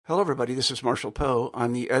Hello, everybody. This is Marshall Poe.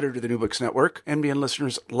 I'm the editor of the New Books Network. NBN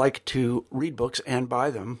listeners like to read books and buy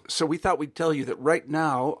them. So we thought we'd tell you that right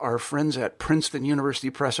now, our friends at Princeton University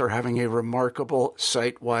Press are having a remarkable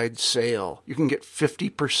site-wide sale. You can get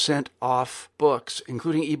 50% off books,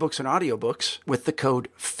 including ebooks and audiobooks, with the code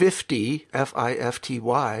 50,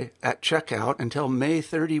 F-I-F-T-Y, at checkout until May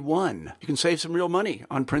 31. You can save some real money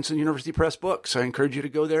on Princeton University Press books. I encourage you to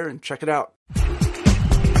go there and check it out.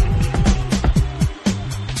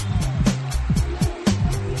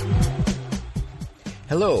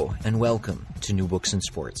 Hello, and welcome to New Books in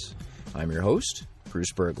Sports. I'm your host,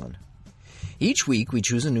 Bruce Berglund. Each week, we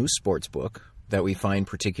choose a new sports book that we find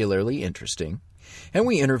particularly interesting, and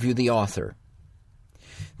we interview the author.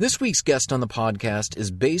 This week's guest on the podcast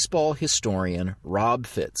is baseball historian Rob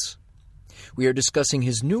Fitts. We are discussing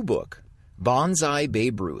his new book, Bonsai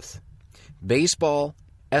Babe Ruth, Baseball,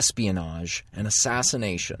 Espionage, and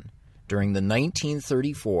Assassination during the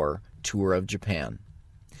 1934 Tour of Japan,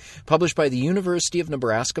 published by the University of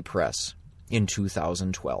Nebraska Press in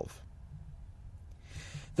 2012.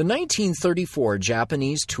 The 1934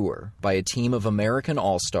 Japanese tour by a team of American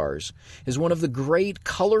All-Stars is one of the great,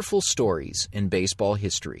 colorful stories in baseball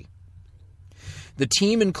history. The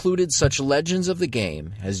team included such legends of the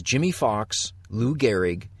game as Jimmy Fox, Lou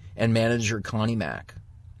Gehrig, and manager Connie Mack.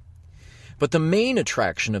 But the main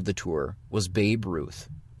attraction of the tour was Babe Ruth.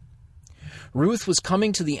 Ruth was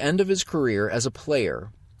coming to the end of his career as a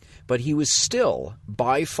player, but he was still,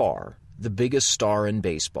 by far, the biggest star in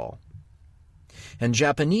baseball. And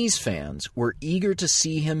Japanese fans were eager to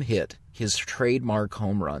see him hit his trademark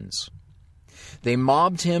home runs. They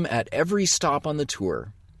mobbed him at every stop on the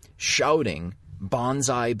tour, shouting,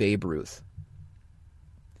 "Bonsai Babe Ruth."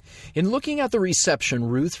 In looking at the reception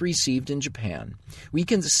Ruth received in Japan, we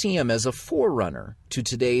can see him as a forerunner to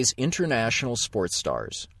today's international sports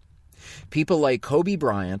stars. People like Kobe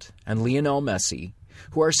Bryant and Lionel Messi,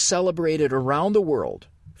 who are celebrated around the world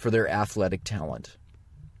for their athletic talent.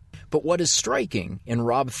 But what is striking in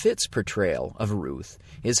Rob Fitts' portrayal of Ruth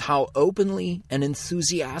is how openly and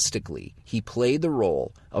enthusiastically he played the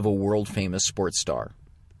role of a world-famous sports star.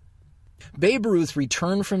 Babe Ruth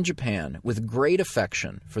returned from Japan with great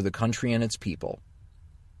affection for the country and its people.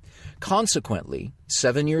 Consequently,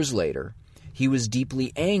 7 years later, he was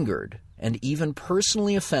deeply angered and even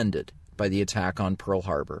personally offended by the attack on Pearl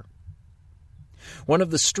Harbor. One of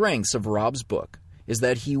the strengths of Rob's book is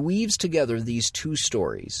that he weaves together these two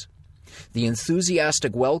stories: the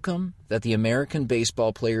enthusiastic welcome that the American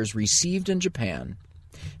baseball players received in Japan,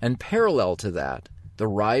 and parallel to that, the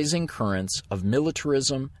rising currents of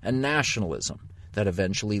militarism and nationalism that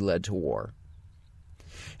eventually led to war.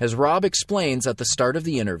 As Rob explains at the start of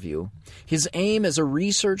the interview, his aim as a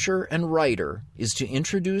researcher and writer is to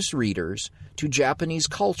introduce readers to Japanese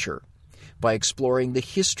culture by exploring the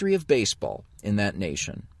history of baseball in that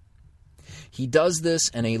nation. He does this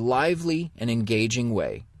in a lively and engaging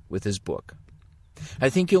way with his book. I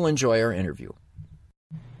think you'll enjoy our interview.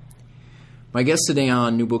 My guest today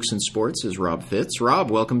on New Books in Sports is Rob Fitts. Rob,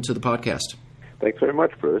 welcome to the podcast. Thanks very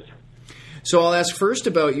much, Bruce. So I'll ask first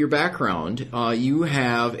about your background. You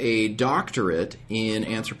have a doctorate in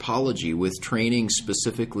anthropology with training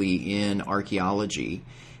specifically in archaeology.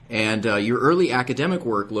 And your early academic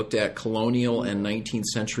work looked at colonial and 19th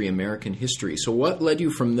century American history. So what led you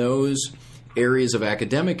from those areas of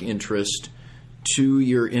academic interest to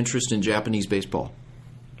your interest in Japanese baseball?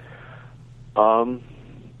 Well,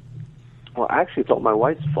 actually, it's all my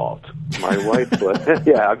wife's fault. My wife was,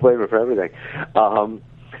 yeah, I blame her for everything.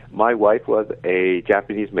 My wife was a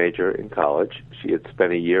Japanese major in college. She had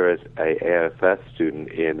spent a year as a AFS student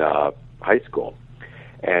in high school.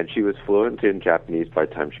 And she was fluent in Japanese by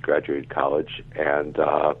the time she graduated college, and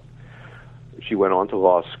she went on to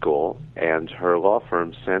law school, and her law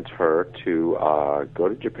firm sent her to go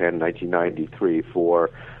to Japan in 1993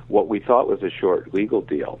 for what we thought was a short legal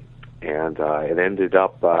deal. And it ended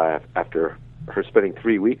up, after her spending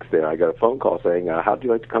 3 weeks there, I got a phone call saying, how'd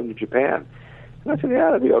you like to come to Japan? And I said,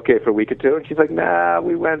 yeah, that'd be okay for a week or two. And she's like, nah,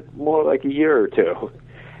 we went more like a year or two.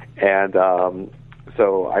 And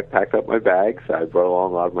so I packed up my bags. I brought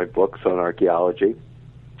along a lot of my books on archaeology,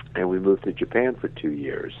 and we moved to Japan for 2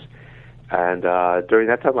 years. And during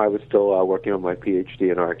that time, I was still working on my PhD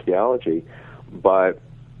in archaeology, but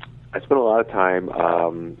I spent a lot of time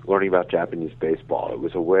learning about Japanese baseball. It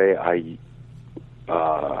was a way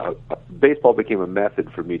baseball became a method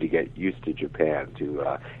for me to get used to Japan,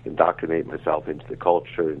 to indoctrinate myself into the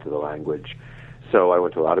culture, into the language. So I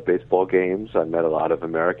went to a lot of baseball games. I met a lot of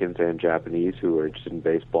Americans and Japanese who were interested in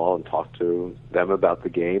baseball and talked to them about the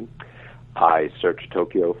game. I searched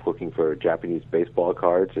Tokyo looking for Japanese baseball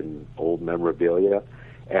cards and old memorabilia.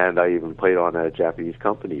 and I even played on a Japanese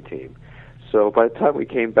company team. So by the time we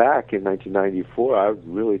came back in 1994, I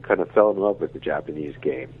really kind of fell in love with the Japanese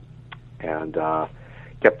game, and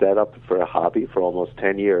kept that up for a hobby for almost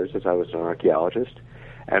 10 years as I was an archaeologist.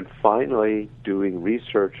 And finally, doing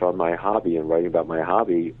research on my hobby and writing about my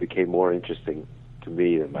hobby became more interesting to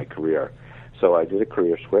me than my career. So I did a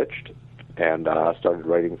career switch and started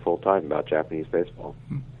writing full-time about Japanese baseball.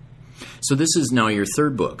 So this is now your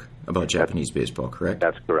third book about Japanese baseball, correct?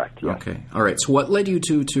 That's correct, yes. Okay. All right. So what led you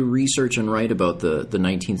to research and write about the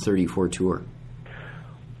 1934 tour?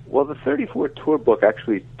 Well, the 34 tour book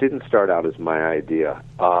actually didn't start out as my idea.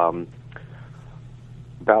 About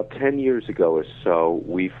 10 years ago or so,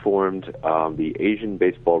 we formed the Asian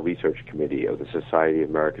Baseball Research Committee of the Society of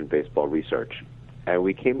American Baseball Research. And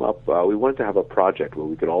we came up, we wanted to have a project where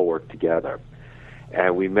we could all work together.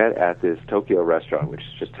 And we met at this Tokyo restaurant, which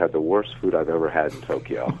just had the worst food I've ever had in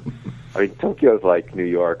Tokyo. I mean, Tokyo is like New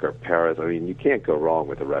York or Paris. I mean, you can't go wrong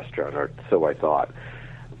with a restaurant, or so I thought.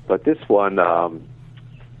 But this one,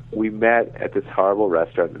 we met at this horrible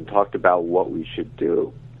restaurant and talked about what we should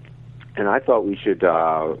do. And I thought we should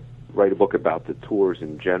write a book about the tours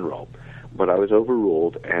in general. But I was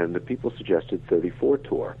overruled, and the people suggested 34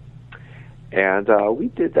 tour. And we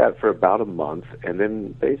did that for about a month, and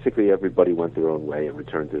then basically everybody went their own way and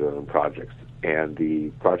returned to their own projects. And the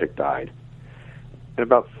project died. And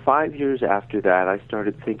about 5 years after that, I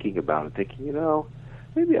started thinking about it, thinking,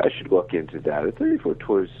 maybe I should look into that. The 34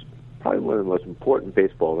 tour is probably one of the most important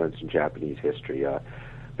baseball events in Japanese history.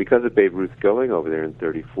 Because of Babe Ruth going over there in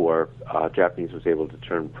 34, Japanese was able to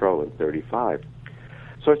turn pro in 35.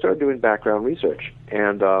 So I started doing background research.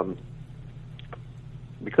 And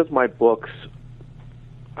because my books,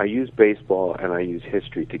 I use baseball and I use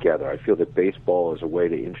history together. I feel that baseball is a way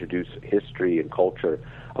to introduce history and culture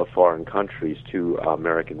of foreign countries to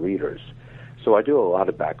American readers. So I do a lot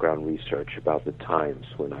of background research about the times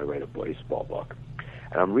when I write a baseball book.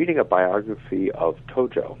 And I'm reading a biography of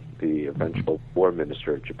Tojo, the eventual war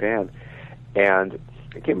minister of Japan, and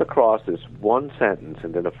I came across this one sentence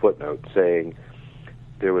and then a footnote saying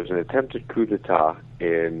there was an attempted coup d'etat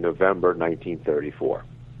in November 1934,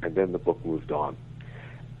 and then the book moved on.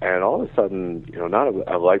 And all of a sudden, not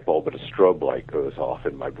a light bulb, but a strobe light goes off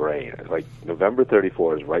in my brain. Like, November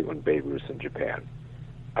 34 is right when Babe Ruth's in Japan.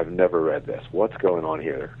 I've never read this. What's going on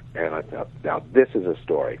here? And I thought, now this is a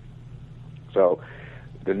story. So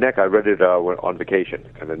I read it on vacation,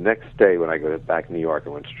 and the next day when I got back in New York, I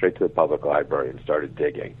went straight to the public library and started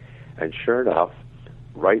digging. And sure enough,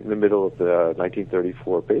 right in the middle of the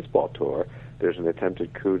 1934 baseball tour, there's an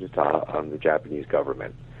attempted coup d'etat on the Japanese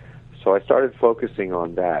government. So I started focusing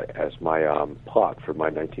on that as my plot for my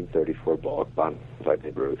 1934 book, Banzai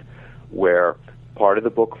Babe Ruth, where part of the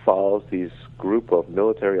book follows these group of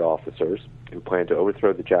military officers who plan to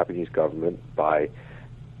overthrow the Japanese government by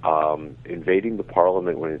invading the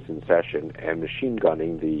parliament when it's in session and machine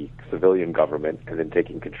gunning the civilian government and then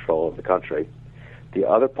taking control of the country. The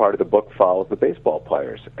other part of the book follows the baseball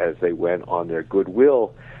players as they went on their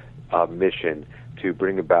goodwill mission to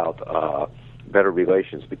bring about better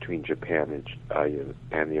relations between Japan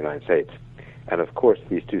and the United States. And of course,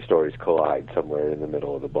 these two stories collide somewhere in the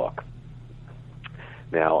middle of the book.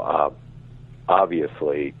 Now,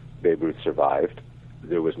 obviously, Babe Ruth survived.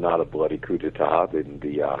 There was not a bloody coup d'etat.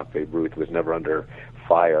 Babe Ruth was never under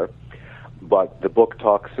fire. But the book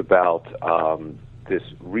talks about this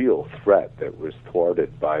real threat that was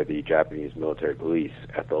thwarted by the Japanese military police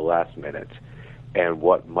at the last minute, and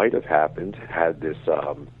what might have happened had this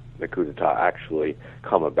the coup d'etat actually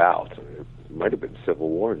come about. It might have been civil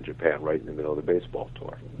war in Japan right in the middle of the baseball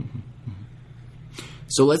tour.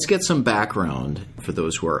 So let's get some background for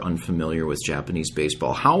those who are unfamiliar with Japanese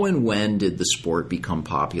baseball. How and when did the sport become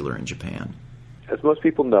popular in Japan? As most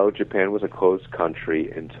people know, Japan was a closed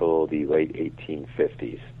country until the late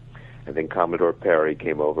 1850s. And then Commodore Perry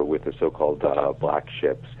came over with the so-called black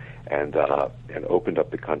ships and opened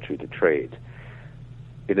up the country to trade.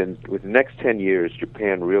 With the next 10 years,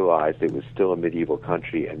 Japan realized it was still a medieval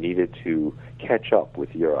country and needed to catch up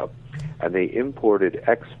with Europe. And they imported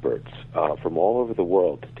experts from all over the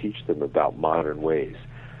world to teach them about modern ways.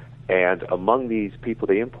 And among these people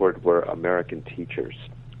they imported were American teachers.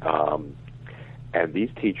 And these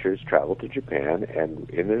teachers traveled to Japan, and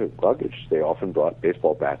in their luggage they often brought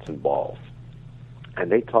baseball bats and balls.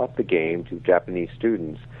 And they taught the game to Japanese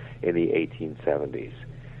students in the 1870s.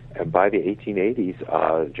 And by the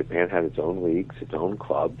 1880s, Japan had its own leagues, its own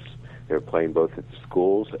clubs. They were playing both at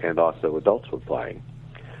schools, and also adults were playing.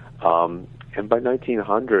 And by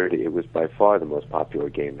 1900, it was by far the most popular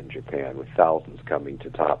game in Japan, with thousands coming to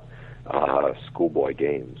top schoolboy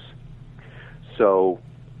games. So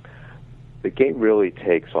the game really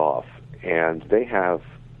takes off, and they have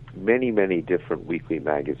many, many different weekly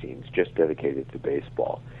magazines just dedicated to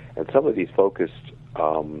baseball. And some of these focused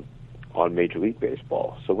on Major League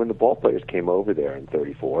Baseball. So when the ball players came over there in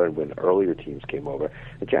 34 and when earlier teams came over,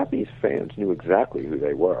 the Japanese fans knew exactly who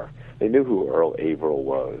they were. They knew who Earl Averill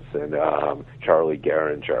was and Charlie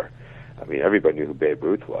Gehringer. I mean, everybody knew who Babe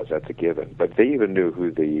Ruth was. That's a given. But they even knew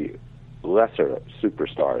who the lesser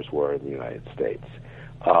superstars were in the United States.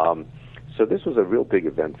 So this was a real big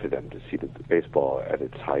event for them to see the baseball at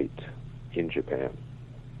its height in Japan.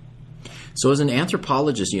 So as an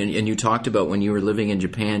anthropologist, and you talked about when you were living in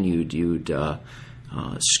Japan, you'd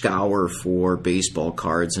scour for baseball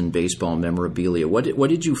cards and baseball memorabilia. What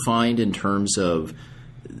did you find in terms of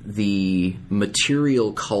the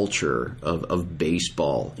material culture of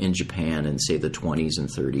baseball in Japan in, say, the 20s and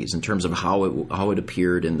 30s, in terms of how it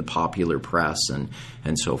appeared in the popular press and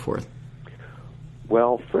so forth?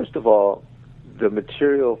 Well, first of all, the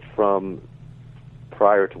material from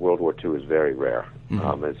prior to World War II is very rare.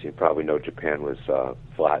 Mm-hmm. As you probably know, Japan was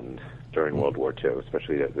flattened during World War II,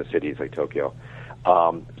 especially the cities like Tokyo.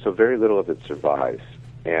 So very little of it survives,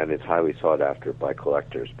 and it's highly sought after by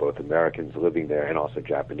collectors, both Americans living there and also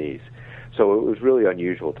Japanese. So it was really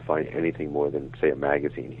unusual to find anything more than, say, a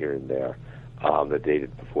magazine here and there that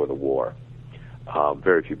dated before the war.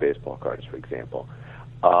 Very few baseball cards, for example.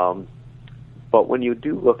 But when you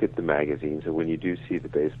do look at the magazines and when you do see the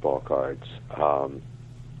baseball cards,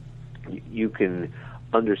 you can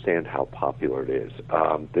understand how popular it is.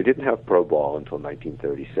 They didn't have Pro Ball until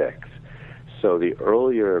 1936. So the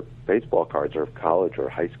earlier baseball cards are of college or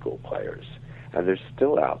high school players, and they're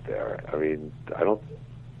still out there. I mean,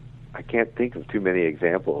 I can't think of too many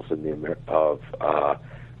examples of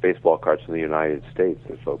baseball cards from the United States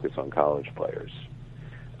that focus on college players.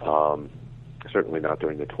 Certainly not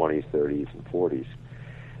during the 20s, 30s, and 40s.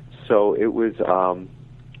 So it was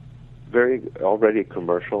already a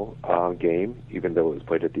commercial game, even though it was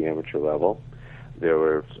played at the amateur level. There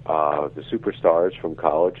were the superstars from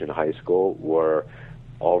college and high school were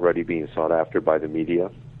already being sought after by the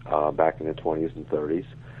media back in the 20s and 30s.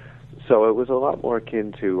 So it was a lot more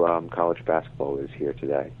akin to college basketball is here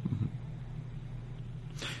today.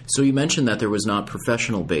 So you mentioned that there was not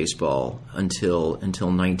professional baseball until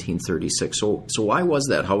 1936. So why was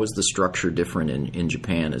that? How was the structure different in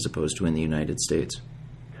Japan as opposed to in the United States?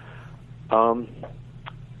 The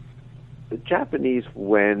Japanese,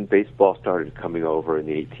 when baseball started coming over in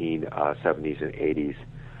the 1870s and 80s,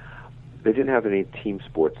 they didn't have any team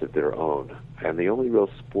sports of their own, and the only real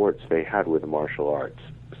sports they had were the martial arts.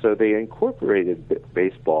 So they incorporated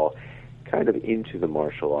baseball kind of into the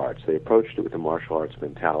martial arts. They approached it with a martial arts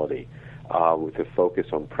mentality, with a focus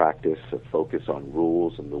on practice, a focus on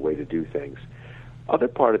rules and the way to do things. Other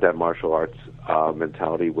part of that martial arts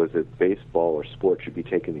mentality was that baseball or sport should be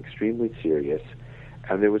taken extremely serious,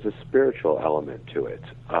 and there was a spiritual element to it.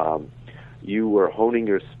 You were honing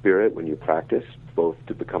your spirit when you practiced, both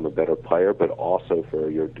to become a better player, but also for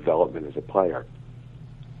your development as a player.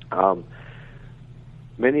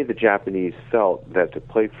 Many of the Japanese felt that to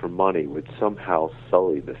play for money would somehow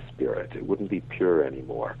sully the spirit. It wouldn't be pure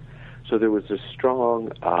anymore. So there was a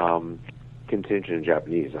strong contingent of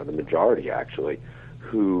Japanese, the majority actually,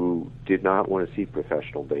 who did not want to see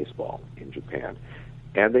professional baseball in Japan.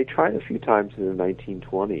 And they tried a few times in the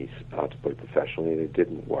 1920s to play professionally, and it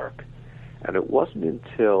didn't work. And it wasn't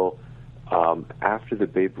until after the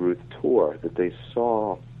Babe Ruth tour that they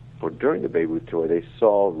saw, or during the Babe Ruth tour, they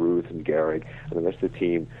saw Ruth and Gehrig and the rest of the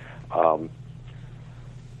team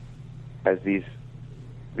as these,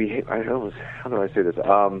 how do I say this?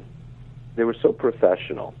 They were so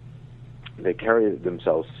professional. They carried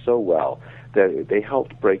themselves so well that they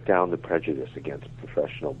helped break down the prejudice against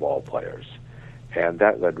professional ball players. And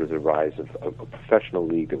that led to the rise of a professional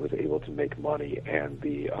league that was able to make money and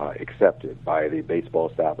be accepted by the baseball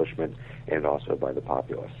establishment and also by the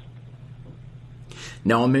populace.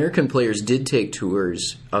 Now, American players did take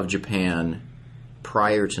tours of Japan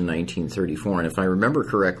prior to 1934, and if I remember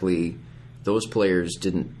correctly, those players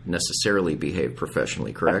didn't necessarily behave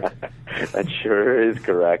professionally, correct? That sure is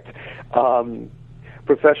correct.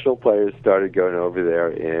 Professional players started going over there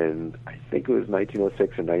in, I think it was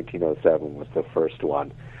 1906 or 1907 was the first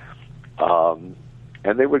one. And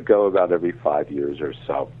they would go about every 5 years or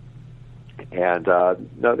so. And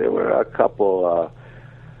no, there were a couple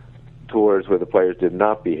tours where the players did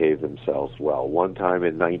not behave themselves well. One time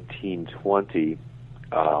in 1920,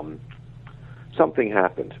 something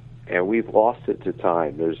happened, and we've lost it to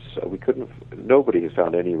time. Nobody has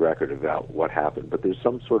found any record about what happened, but there's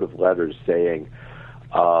some sort of letters saying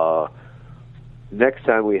next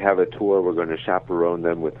time we have a tour, we're going to chaperone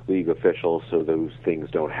them with league officials so those things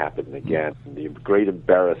don't happen again. The great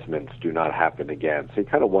embarrassments do not happen again. So you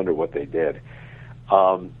kind of wonder what they did.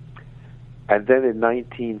 And then in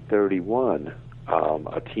 1931,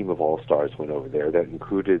 a team of all-stars went over there that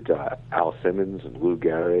included Al Simmons and Lou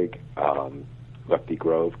Gehrig, Lefty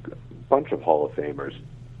Grove, a bunch of Hall of Famers.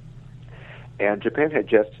 And Japan had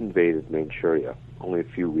just invaded Manchuria only a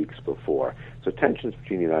few weeks before. So tensions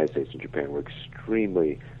between the United States and Japan were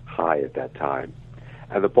extremely high at that time.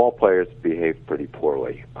 And the ball players behaved pretty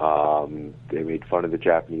poorly. They made fun of the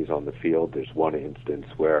Japanese on the field. There's one instance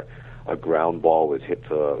where a ground ball was hit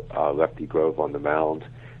to Lefty Grove on the mound.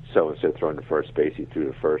 So instead of throwing to first base, he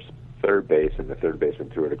threw to third base, and the third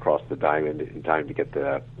baseman threw it across the diamond in time to get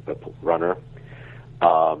the runner.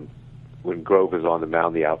 When Grove was on the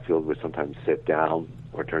mound, the outfield would sometimes sit down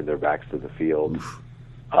or turn their backs to the field.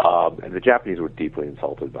 And the Japanese were deeply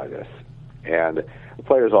insulted by this. And the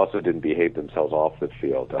players also didn't behave themselves off the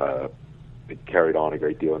field. They carried on a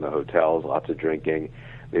great deal in the hotels, lots of drinking.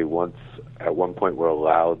 They at one point, were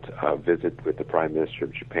allowed a visit with the Prime Minister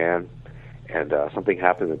of Japan. And something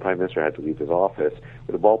happened, and the Prime Minister had to leave his office.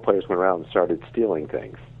 But the ball players went around and started stealing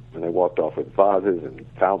things. And they walked off with vases and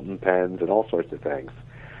fountain pens and all sorts of things.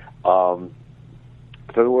 So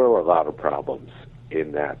there were a lot of problems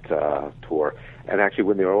in that tour. And actually,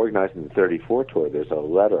 when they were organizing the 34 tour, there's a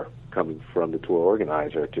letter coming from the tour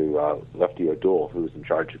organizer to Lefty O'Doul, who was in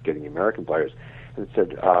charge of getting the American players, and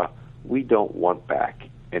said, we don't want back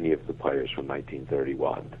any of the players from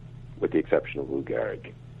 1931, with the exception of Lou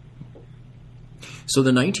Gehrig. So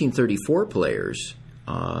the 1934 players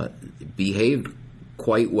behaved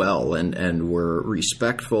quite well and were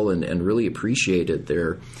respectful and really appreciated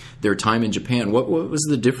their time in Japan. What was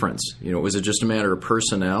the difference? Was it just a matter of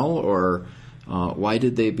personnel, or why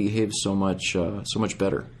did they behave so much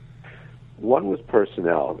better? One was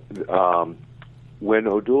personnel. When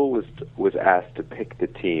O'Doul was asked to pick the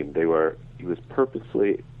team, he was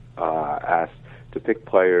purposely asked to pick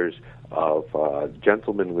players of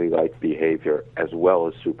gentlemanly-like behavior as well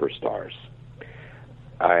as superstars.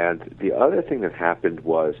 And the other thing that happened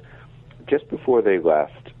was, just before they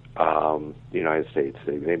left the United States,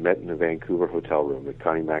 they met in the Vancouver hotel room, the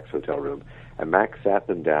Connie Mack's hotel room, and Mack sat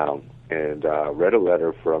them down and read a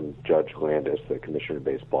letter from Judge Landis, the commissioner of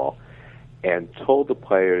baseball, and told the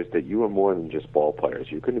players that you were more than just ball players.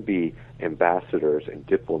 You're going to be ambassadors and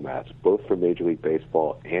diplomats, both for Major League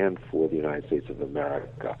Baseball and for the United States of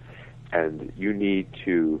America. And you need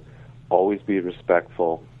to always be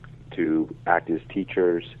respectful, to act as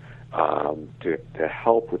teachers, to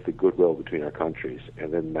help with the goodwill between our countries.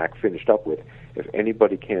 And then Mack finished up with, if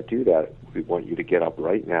anybody can't do that, we want you to get up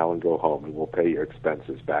right now and go home, and we'll pay your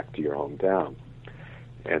expenses back to your hometown.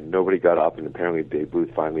 And nobody got up, and apparently Babe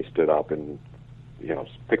Ruth finally stood up and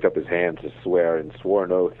picked up his hand to swear and swore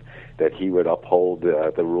an oath that he would uphold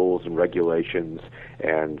the rules and regulations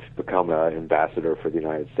and become an ambassador for the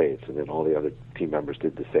United States. And then all the other team members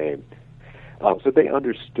did the same. So they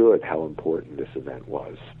understood how important this event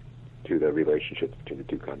was to the relationships between the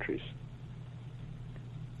two countries.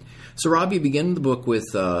 So, Rob, you begin the book with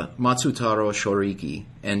Matsutaro Shoriki,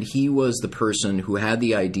 and he was the person who had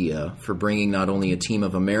the idea for bringing not only a team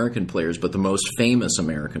of American players, but the most famous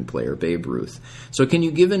American player, Babe Ruth. So can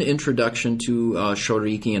you give an introduction to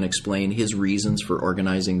Shoriki and explain his reasons for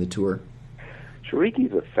organizing the tour?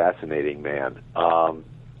 Shoriki's a fascinating man.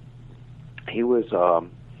 He was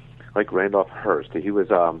like Randolph Hearst. He was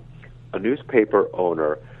a newspaper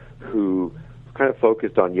owner who kind of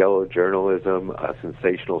focused on yellow journalism,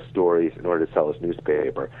 sensational stories in order to sell his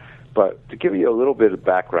newspaper. But to give you a little bit of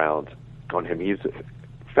background on him, he's a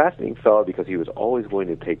fascinating fellow because he was always willing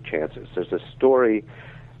to take chances. There's a story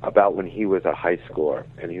about when he was a high schooler,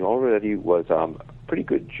 and he already was a pretty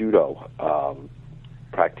good judo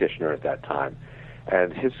practitioner at that time.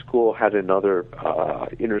 And his school had another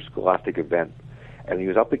interscholastic event, and he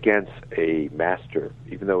was up against a master.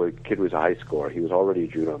 Even though the kid was a high schooler, he was already a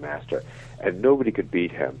judo master, and nobody could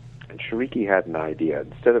beat him. And Shoriki had an idea.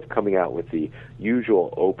 Instead of coming out with the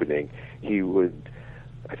usual opening, he would,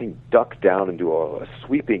 I think, duck down and do a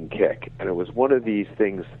sweeping kick. And it was one of these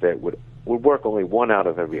things that would work only 1 out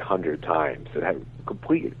of every 100 times. It had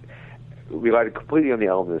relied completely on the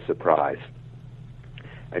element of surprise.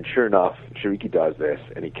 And sure enough, Shoriki does this,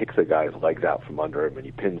 and he kicks the guy's legs out from under him, and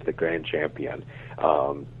he pins the grand champion,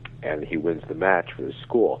 and he wins the match for his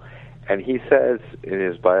school. And he says in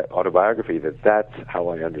his autobiography that that's how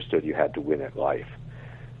I understood you had to win at life.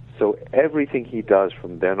 So everything he does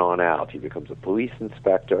from then on out, he becomes a police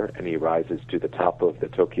inspector, and he rises to the top of the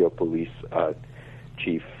Tokyo police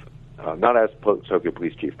chief not as Tokyo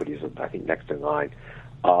police chief, but he's, I think, next in line.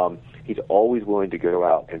 He's always willing to go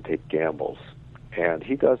out and take gambles. And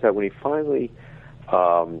he does that when he finally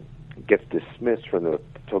gets dismissed from the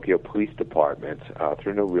Tokyo Police Department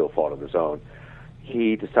through no real fault of his own.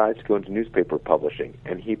 He decides to go into newspaper publishing,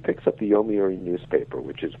 and he picks up the Yomiuri newspaper,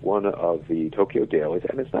 which is one of the Tokyo dailies,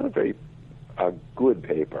 and it's not a very good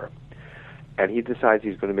paper. And he decides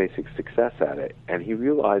he's going to make success at it, and he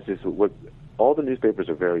realizes that all the newspapers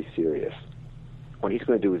are very serious. What he's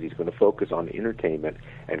going to do is he's going to focus on entertainment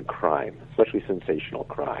and crime, especially sensational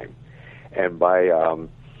crime. And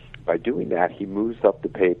by doing that, he moves up the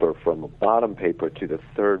paper from a bottom paper to the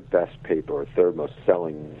third best paper, or third most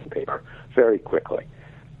selling paper, very quickly.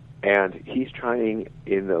 And he's trying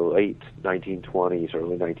in the late 1920s,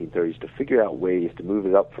 early 1930s to figure out ways to move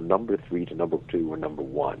it up from number 3 to number 2 or number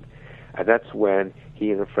 1. And that's when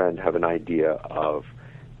he and a friend have an idea of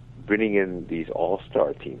bringing in these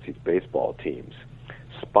all-star teams, these baseball teams,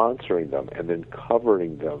 sponsoring them, and then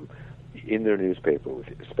covering them in their newspaper with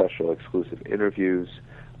special exclusive interviews,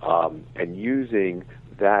 and using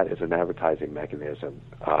that as an advertising mechanism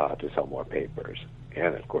to sell more papers.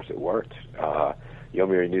 And, of course, it worked.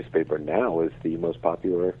 Yomiuri newspaper now is the most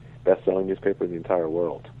popular, best-selling newspaper in the entire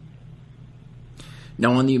world.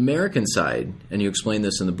 Now, on the American side, and you explain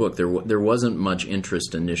this in the book, there wasn't much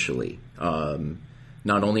interest initially,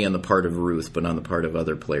 not only on the part of Ruth, but on the part of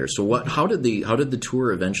other players. So how did the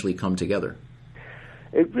tour eventually come together?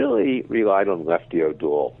 It really relied on Lefty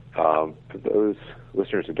O'Doul. For those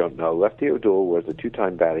listeners who don't know, Lefty O'Doul was a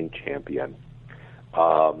 2-time batting champion.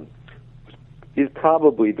 He's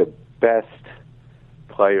probably the best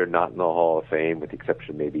player not in the Hall of Fame, with the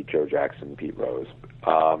exception of maybe Joe Jackson and Pete Rose.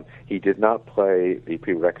 He did not play the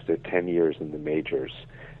prerequisite 10 years in the majors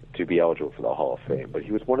to be eligible for the Hall of Fame, but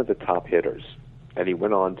he was one of the top hitters, and he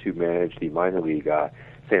went on to manage the minor league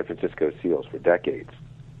San Francisco Seals for decades.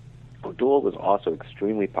 O'Doul was also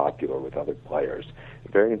extremely popular with other players,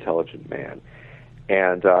 a very intelligent man.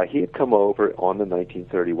 And he had come over on the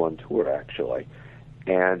 1931 tour, actually,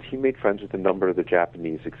 and he made friends with a number of the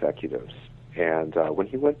Japanese executives. And when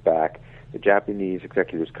he went back, the Japanese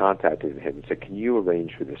executives contacted him and said, "Can you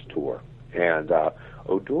arrange for this tour?" And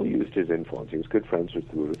O'Doul used his influence. He was good friends with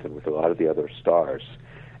Ruth and with a lot of the other stars.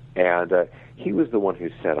 And he was the one who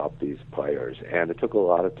set up these players, and it took a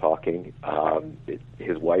lot of talking.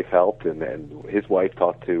 His wife helped, and then his wife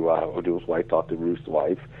talked to, O'Doul's wife talked to Ruth's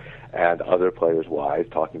wife, and other players' wives,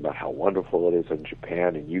 talking about how wonderful it is in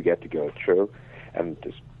Japan, and you get to go through. And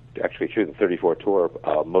it's actually true, the 34 tour,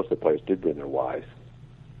 most of the players did bring their wives.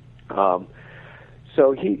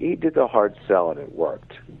 So he did the hard sell, and it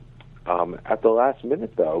worked. At the last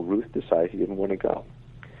minute, though, Ruth decided he didn't want to go.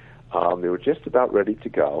 They were just about ready to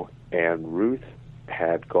go, and Ruth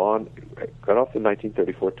had got off the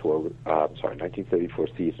 1934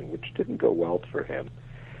 season, which didn't go well for him.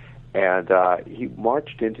 And he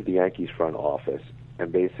marched into the Yankees front office and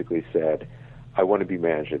basically said, "I want to be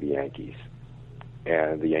manager of the Yankees."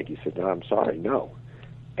 And the Yankees said, "No, I'm sorry, no."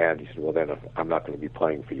 And he said, "Well, then I'm not going to be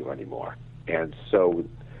playing for you anymore." And so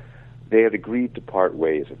they had agreed to part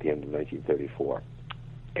ways at the end of 1934.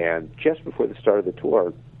 And just before the start of the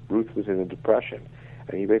tour, Ruth was in a depression,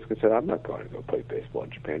 and he basically said, "I'm not going to go play baseball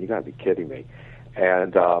in Japan. You got to be kidding me."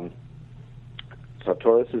 And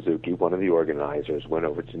Satoru Suzuki, one of the organizers, went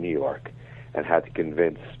over to New York and had to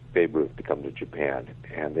convince Babe Ruth to come to Japan.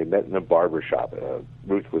 And they met in a barber shop.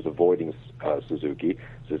 Ruth was avoiding Suzuki.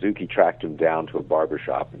 Suzuki tracked him down to a barber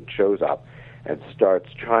shop and shows up and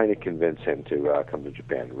starts trying to convince him to come to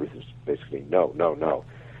Japan. Ruth is basically, no, no, no.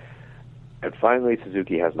 And finally,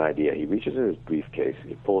 Suzuki has an idea. He reaches in his briefcase and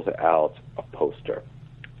he pulls out a poster,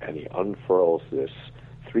 and he unfurls this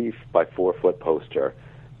 3 by 4 foot poster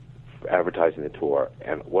advertising the tour.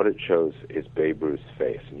 And what it shows is Babe Ruth's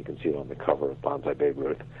face, and you can see it on the cover of Bonsai Babe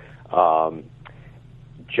Ruth.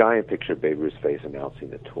 Giant picture of Babe Ruth's face announcing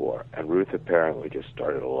the tour, and Ruth apparently just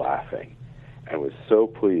started laughing, and was so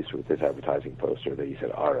pleased with this advertising poster that he said,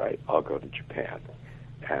 "All right, I'll go to Japan,"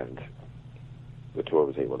 and the tour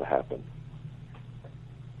was able to happen.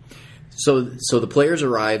 So the players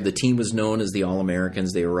arrived. The team was known as the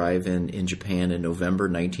All-Americans. They arrive in Japan in November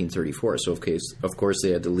 1934. So of course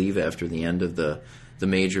they had to leave after the end of the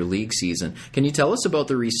major league season. Can you tell us about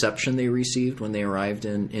the reception they received when they arrived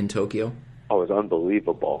in Tokyo? Oh, it was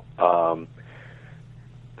unbelievable.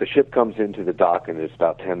 The ship comes into the dock, and there's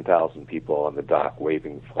about 10,000 people on the dock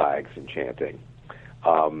waving flags and chanting.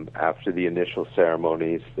 After the initial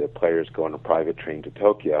ceremonies, the players go on a private train to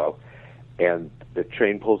Tokyo, and the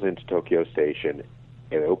train pulls into Tokyo Station,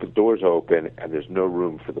 and doors open, and there's no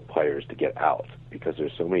room for the players to get out because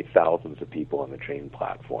there's so many thousands of people on the train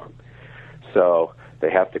platform. So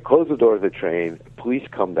they have to close the door of the train. Police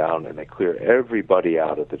come down and they clear everybody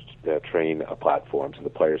out of the train platform so the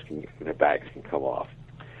players and their bags can come off.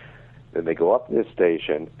 Then they go up to the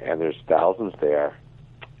station and there's thousands there,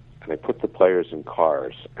 and they put the players in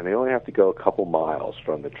cars, and they only have to go a couple miles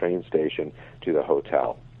from the train station to the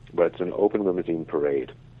hotel. But it's an open limousine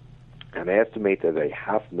parade. And they estimate that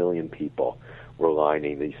 500,000 people were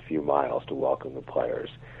lining these few miles to welcome the players.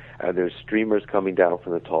 And there's streamers coming down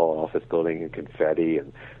from the tall office building and confetti,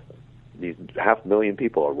 and these 500,000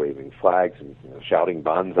 people are waving flags and shouting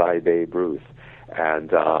 "Banzai Babe Ruth."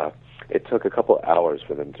 And it took a couple hours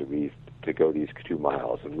for them to go these 2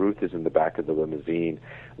 miles. And Ruth is in the back of the limousine,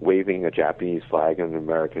 waving a Japanese flag and an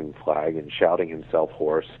American flag and shouting himself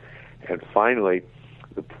hoarse. And finally,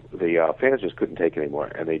 the fans just couldn't take it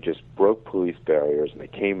anymore, and they just broke police barriers, and they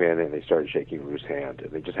came in and they started shaking Ruth's hand,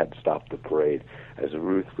 and they just had to stop the parade as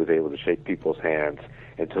Ruth was able to shake people's hands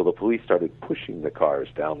until the police started pushing the cars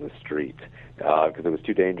down the street because it was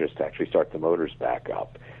too dangerous to actually start the motors back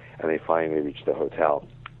up, and they finally reached the hotel.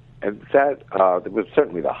 And that was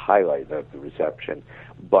certainly the highlight of the reception,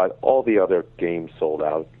 but all the other games sold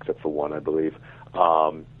out except for one, I believe.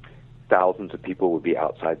 Thousands of people would be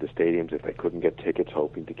outside the stadiums if they couldn't get tickets,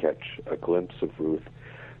 hoping to catch a glimpse of Ruth.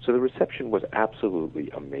 So the reception was absolutely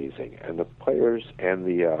amazing, and the players and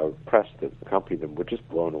the press that accompanied them were just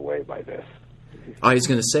blown away by this. I was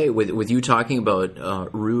going to say, with you talking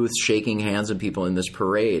about Ruth shaking hands with people in this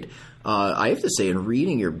parade, I have to say, in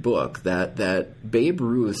reading your book, that Babe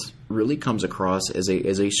Ruth really comes across as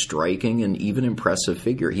a striking and even impressive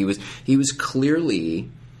figure. He was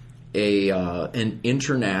clearly an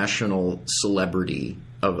international celebrity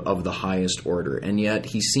of the highest order, and yet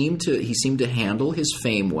he seemed to handle his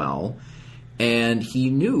fame well, and he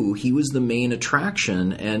knew he was the main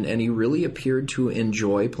attraction, and he really appeared to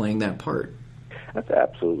enjoy playing that part. That's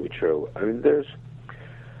absolutely true. I mean, there's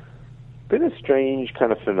been a strange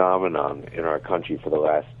kind of phenomenon in our country for the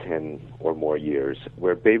last 10 or more years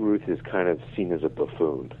where Babe Ruth is kind of seen as a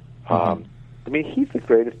buffoon. I mean, he's the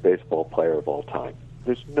greatest baseball player of all time.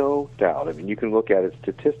 There's no doubt. I mean, you can look at it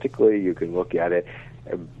statistically, you can look at it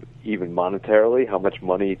even monetarily, how much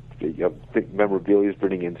money memorabilia is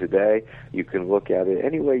bringing in today. You can look at it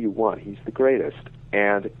any way you want. He's the greatest.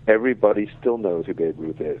 And everybody still knows who Babe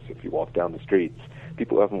Ruth is. If you walk down the streets,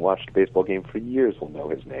 people who haven't watched a baseball game for years will know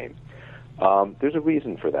his name. There's a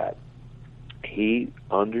reason for that. He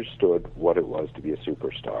understood what it was to be a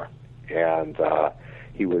superstar. And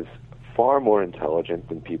he was far more intelligent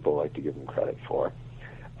than people like to give him credit for.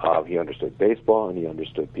 He understood baseball and he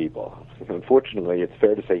understood people. Unfortunately, it's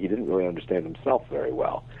fair to say he didn't really understand himself very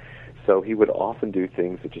well. So he would often do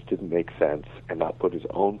things that just didn't make sense and not put his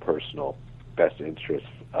own personal best interests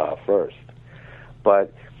first.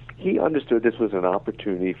 But he understood this was an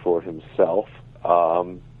opportunity for himself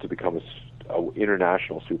to become an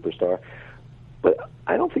international superstar. But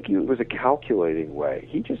I don't think it was a calculating way.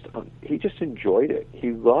 He just enjoyed it.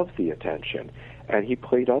 He loved the attention, and he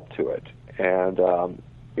played up to it. And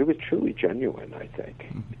it was truly genuine, I think,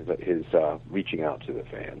 his reaching out to the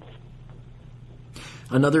fans.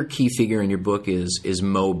 Another key figure in your book is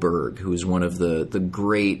Moe Berg, who is one of the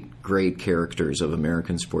great characters of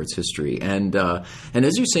American sports history. And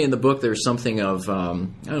as you say in the book, there's something of, I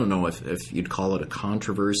don't know if you'd call it a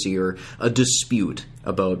controversy or a dispute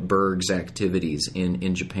about Berg's activities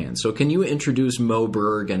in Japan. So can you introduce Moe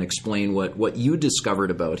Berg and explain what you discovered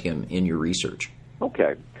about him in your research?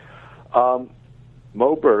 Okay.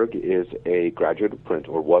 Moe Berg is a graduate of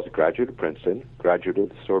Princeton, or was a graduate of Princeton, graduate of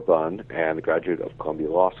the Sorbonne, and a graduate of Columbia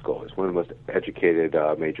Law School. He's one of the most educated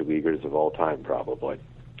major leaguers of all time, probably.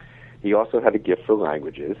 He also had a gift for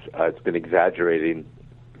languages. It's been exaggerating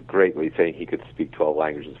greatly, saying he could speak 12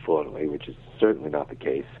 languages fluently, which is certainly not the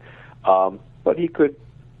case. But he could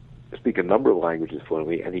speak a number of languages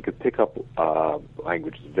fluently, and he could pick up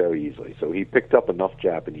languages very easily. So he picked up enough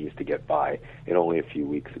Japanese to get by in only a few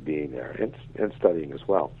weeks of being there and studying as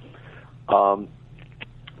well.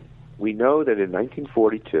 We know that in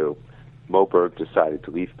 1942, Moe Berg decided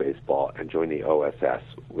to leave baseball and join the OSS,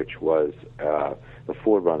 which was the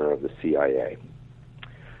forerunner of the CIA.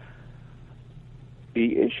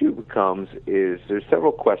 The issue becomes is there's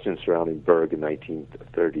several questions surrounding Berg in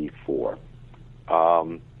 1934.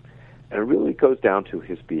 And it really goes down to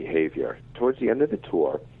his behavior. Towards the end of the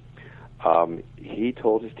tour, he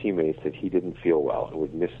told his teammates that he didn't feel well and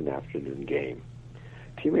would miss an afternoon game.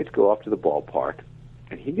 Teammates go off to the ballpark,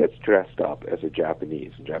 and he gets dressed up as a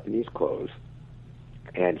Japanese, in Japanese clothes,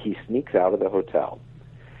 and he sneaks out of the hotel.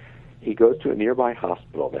 He goes to a nearby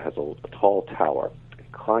hospital that has a tall tower. He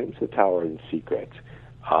climbs the tower in secret,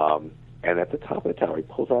 And at the top of the tower, he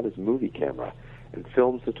pulls out his movie camera and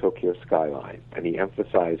films the Tokyo skyline. And he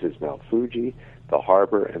emphasizes Mount Fuji, the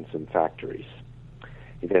harbor, and some factories.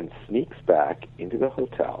 He then sneaks back into the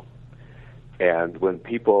hotel. And when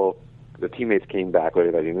the teammates came back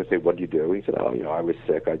later that evening, they said, "What did you do?" He said, "Oh, I was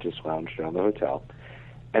sick. I just lounged around the hotel."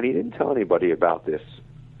 And he didn't tell anybody about this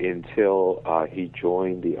until he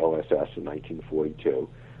joined the OSS in 1942,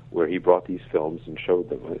 where he brought these films and showed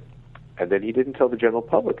them. And then he didn't tell the general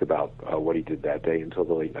public about what he did that day until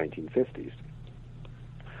the late 1950s.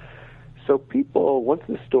 So people, once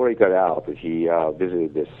the story got out that he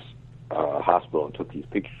visited this hospital and took these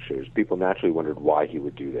pictures, people naturally wondered why he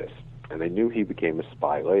would do this. And they knew he became a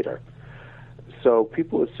spy later. So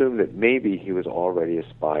people assumed that maybe he was already a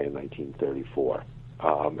spy in 1934.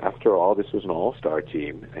 After all, this was an all-star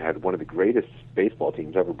team. It had one of the greatest baseball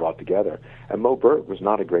teams ever brought together. And Moe Berg was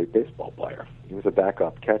not a great baseball player. He was a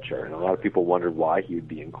backup catcher, and a lot of people wondered why he would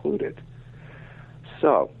be included.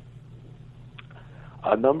 So,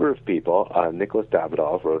 a number of people, Nicholas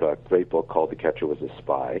Davidoff wrote a great book called The Catcher Was a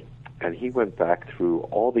Spy, and he went back through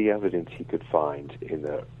all the evidence he could find in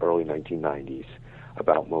the early 1990s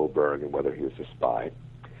about Moe Berg and whether he was a spy.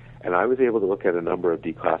 And I was able to look at a number of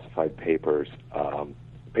declassified papers,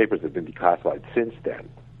 papers that have been declassified since then.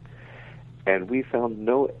 And we found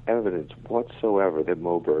no evidence whatsoever that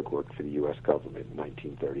Moe Berg worked for the U.S. government in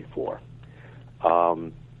 1934.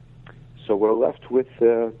 So we're left with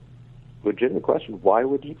the legitimate question, why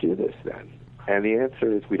would he do this then? And the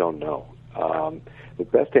answer is we don't know. The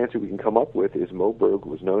best answer we can come up with is Moe Berg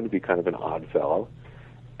was known to be kind of an odd fellow,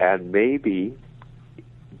 and maybe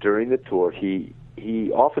during the tour he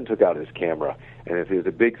often took out his camera, and if there's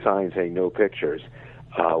a big sign saying no pictures,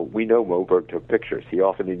 we know Moe Berg took pictures. He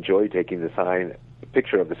often enjoyed taking the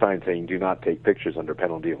picture of the sign saying do not take pictures under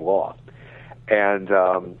penalty of law. And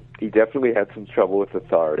he definitely had some trouble with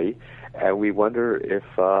authority, and we wonder if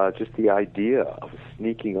just the idea of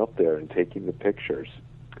sneaking up there and taking the pictures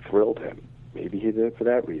thrilled him. Maybe he did it for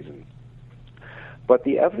that reason. But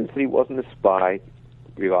the evidence that he wasn't a spy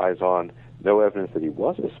relies on no evidence that he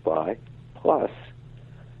was a spy, plus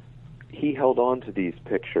he held on to these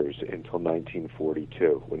pictures until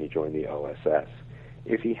 1942 when he joined the OSS.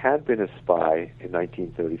 If he had been a spy in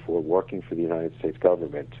 1934 working for the United States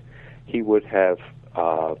government, he would have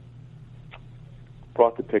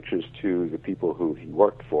brought the pictures to the people who he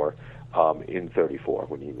worked for in 34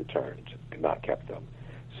 when he returned and not kept them.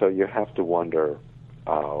 So you have to wonder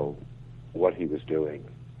what he was doing,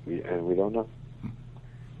 and we don't know.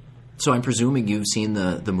 So I'm presuming you've seen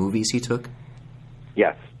the movies he took?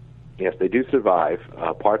 Yes, they do survive.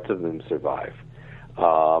 Parts of them survive.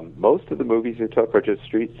 Most of the movies he took are just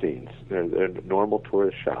street scenes. They're normal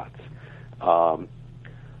tourist shots.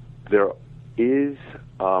 There is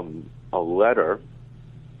a letter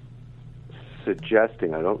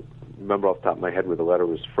suggesting, I don't remember off the top of my head where the letter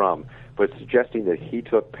was from, but suggesting that he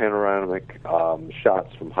took panoramic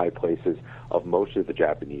shots from high places of most of the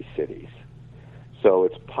Japanese cities. So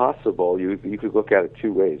it's possible, you could look at it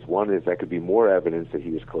two ways. One is that could be more evidence that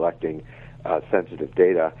he was collecting sensitive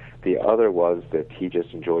data. The other was that he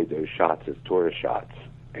just enjoyed those shots as tourist shots,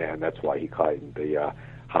 and that's why he climbed the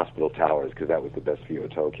hospital towers, because that was the best view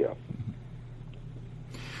of Tokyo.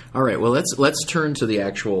 All right, well, let's turn to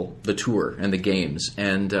the tour and the games.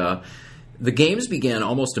 And the games began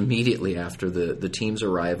almost immediately after the team's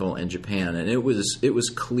arrival in Japan, and it was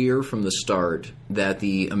clear from the start that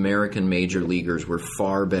the American major leaguers were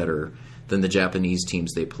far better than the Japanese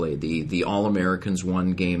teams they played. The All-Americans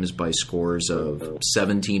won games by scores of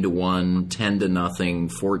 17-1,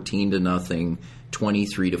 10-0, 14-0,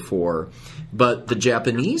 23-4. But the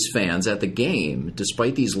Japanese fans at the game,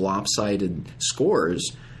 despite these lopsided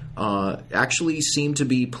scores, actually seemed to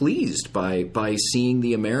be pleased by seeing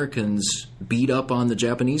the Americans beat up on the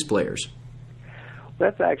Japanese players.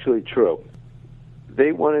 That's actually true.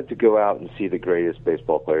 They wanted to go out and see the greatest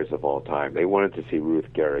baseball players of all time. They wanted to see Ruth,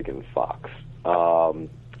 Gehrig, and Fox. And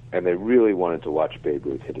they really wanted to watch Babe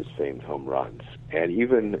Ruth hit his famed home runs. And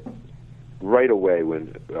even right away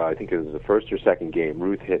when, I think it was the first or second game,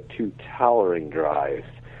 Ruth hit two towering drives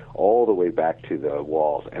all the way back to the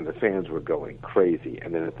walls, and the fans were going crazy.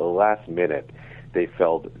 And then at the last minute, they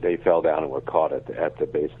fell down and were caught at the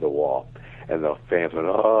base of the wall. And the fans went,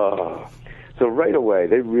 oh. So right away,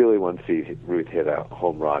 they really want to see Ruth hit a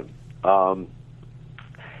home run.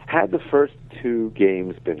 Had the first two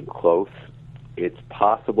games been close, it's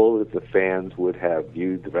possible that the fans would have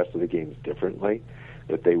viewed the rest of the games differently,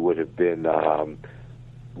 that they would have been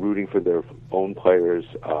rooting for their own players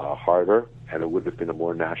harder, and it would have been a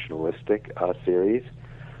more nationalistic series.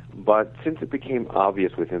 But since it became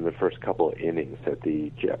obvious within the first couple of innings that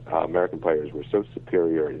the American players were so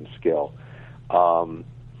superior in skill,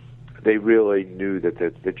 they really knew that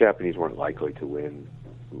the Japanese weren't likely to win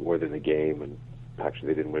more than a game, and actually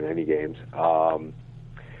they didn't win any games,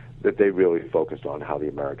 that they really focused on how the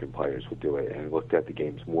American players would do it and looked at the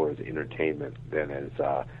games more as entertainment than as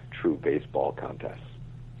true baseball contests.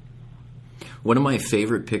 One of my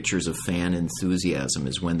favorite pictures of fan enthusiasm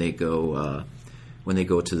is when they go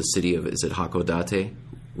to the city of, is it Hakodate,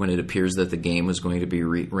 when it appears that the game was going to be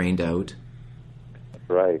rained out.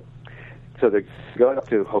 Right. So they're going up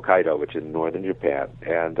to Hokkaido, which is in northern Japan,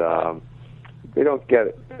 and they don't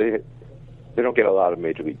get a lot of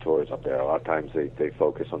major league tours up there. A lot of times they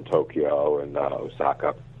focus on Tokyo and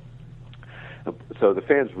Osaka. So the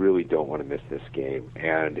fans really don't want to miss this game,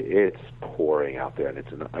 and it's pouring out there, and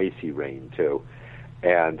it's an icy rain too,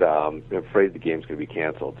 and they're afraid the game's going to be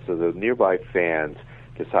canceled. So the nearby fans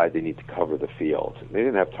decide they need to cover the field. They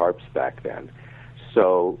didn't have tarps back then,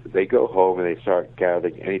 so they go home and they start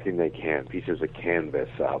gathering anything they can, pieces of canvas,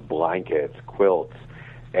 blankets, quilts,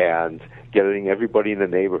 and getting everybody in the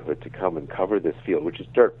neighborhood to come and cover this field, which is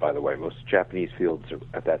dirt, by the way. Most Japanese fields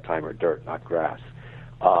at that time are dirt, not grass.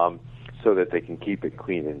 So that they can keep it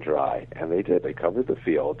clean and dry. And they did. They covered the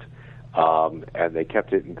field, and they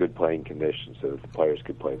kept it in good playing conditions so that the players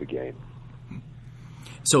could play the game.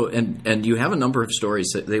 So, and you have a number of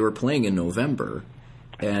stories that they were playing in November,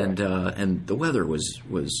 and the weather was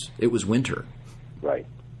winter. Right.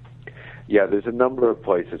 Yeah, there's a number of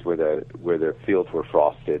places where the fields were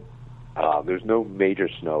frosted. There's no major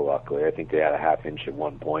snow, luckily. I think they had a half inch at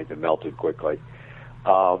one point. It melted quickly.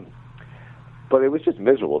 But it was just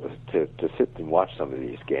miserable to sit and watch some of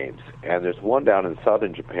these games. And there's one down in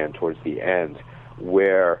southern Japan towards the end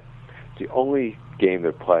where the only game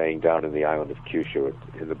they're playing down in the island of Kyushu,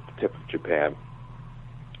 in the tip of Japan,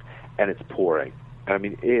 and it's pouring. I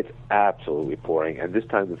mean, it's absolutely pouring. And this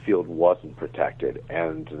time the field wasn't protected,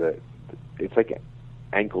 and it's like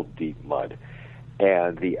ankle-deep mud.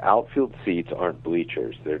 And the outfield seats aren't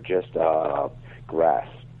bleachers. They're just grass.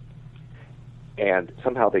 And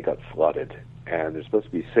somehow they got flooded. And there's supposed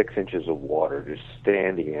to be 6 inches of water just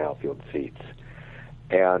standing in outfield seats.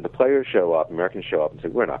 And the players show up, Americans show up and say,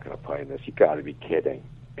 we're not going to play in this. You got to be kidding.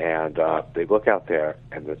 And they look out there,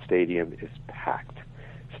 and the stadium is packed.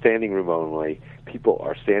 Standing room only. People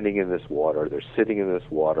are standing in this water. They're sitting in this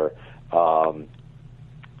water.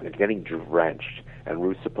 They're getting drenched. And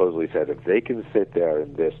Ruth supposedly said, if they can sit there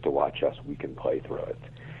in this to watch us, we can play through it.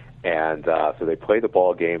 And so they play the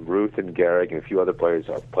ball game. Ruth and Gehrig and a few other players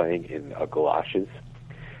are playing in galoshes.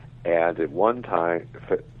 And at one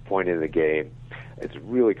point in the game, it's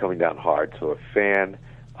really coming down hard. So a fan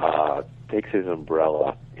takes his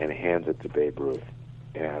umbrella and hands it to Babe Ruth.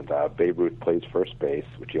 And Babe Ruth plays first base,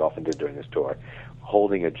 which he often did during this tour,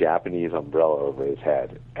 holding a Japanese umbrella over his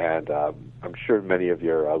head. And I'm sure many of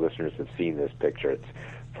your listeners have seen this picture. It's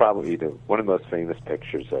probably one of the most famous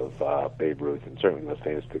pictures of Babe Ruth, and certainly the most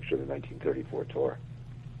famous picture of the 1934 tour.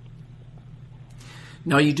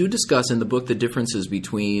 Now, you do discuss in the book the differences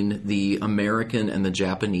between the American and the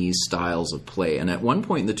Japanese styles of play. And at one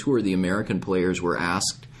point in the tour, the American players were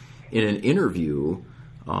asked in an interview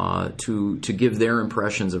to give their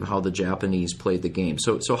impressions of how the Japanese played the game.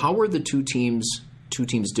 So how were the two teams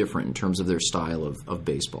different in terms of their style of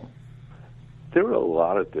baseball? There were a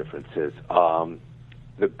lot of differences.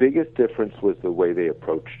 The biggest difference was the way they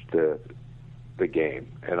approached the game.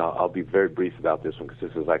 And I'll be very brief about this one because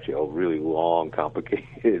this is actually a really long,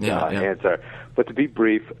 complicated answer. But to be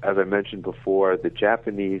brief, as I mentioned before, the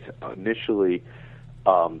Japanese initially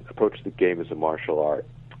approached the game as a martial art.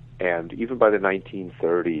 And even by the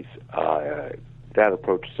 1930s, that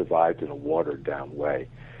approach survived in a watered-down way.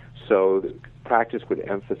 So the practice would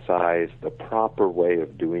emphasize the proper way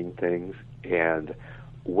of doing things and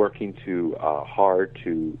working too hard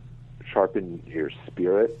to sharpen your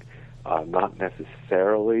spirit, not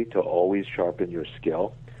necessarily to always sharpen your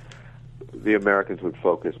skill. The Americans would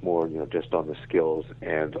focus more, just on the skills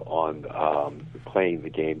and on playing the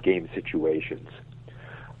game situations.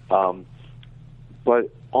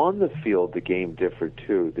 But on the field, the game differed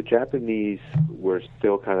too. The Japanese were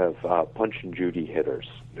still kind of punch and Judy hitters.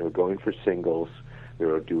 They were going for singles. They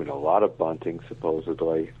were doing a lot of bunting,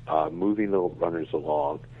 supposedly, moving the runners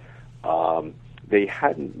along. They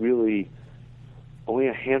hadn't really, only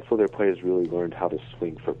a handful of their players really learned how to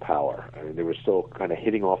swing for power. I mean, they were still kind of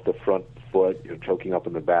hitting off the front foot, choking up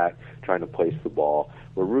in the bat, trying to place the ball,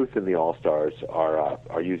 where Ruth and the All-Stars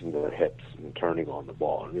are using their hips and turning on the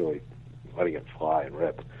ball and really letting it fly and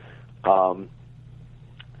rip.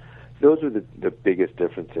 those are the biggest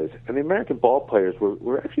differences. And the American ball players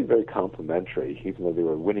were actually very complimentary, even though they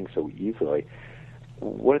were winning so easily.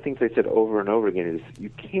 One of the things they said over and over again is you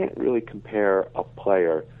can't really compare a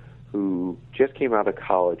player who just came out of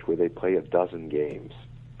college where they play a dozen games,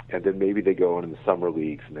 and then maybe they go in the summer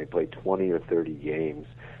leagues and they play 20 or 30 games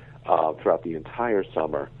throughout the entire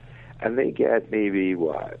summer, and they get maybe,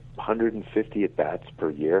 150 at-bats per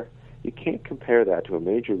year. You can't compare that to a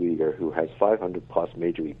major leaguer who has 500-plus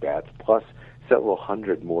major league bats, plus several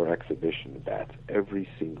hundred more exhibition bats every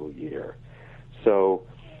single year. So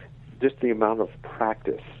just the amount of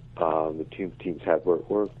practice the teams had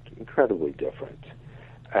were incredibly different.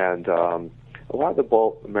 And a lot of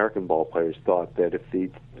the American ball players thought that if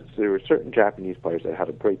there were certain Japanese players that had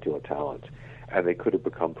a great deal of talent, and they could have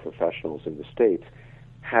become professionals in the States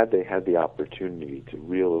had they had the opportunity to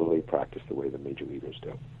really practice the way the major leaguers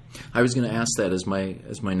do. I was going to ask that as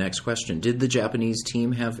my next question. Did the Japanese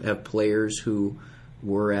team have players who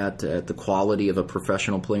were at the quality of a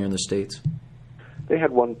professional player in the States? They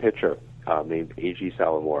had one pitcher named Eiji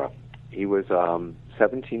Sawamura. He was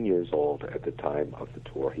 17 years old at the time of the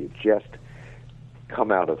tour. He had just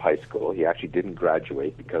come out of high school. He actually didn't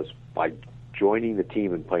graduate because by joining the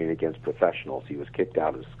team and playing against professionals, he was kicked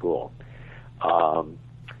out of school.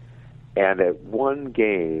 And at one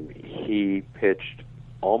game, he pitched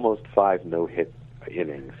almost 5 no-hit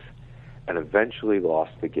innings and eventually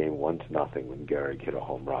lost the game 1-0 when Gehrig hit a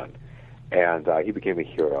home run. And he became a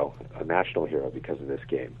hero, a national hero, because of this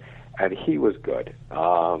game. And he was good.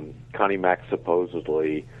 Connie Mack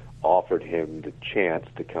supposedly offered him the chance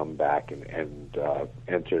to come back and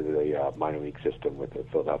enter the minor league system with the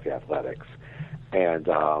Philadelphia Athletics. And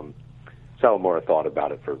Sawamura thought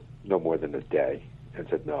about it for no more than a day and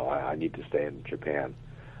said, no, I need to stay in Japan.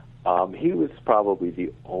 He was probably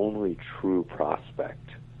the only true prospect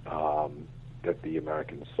that the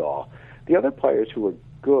Americans saw. The other players who were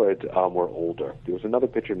good were older. There was another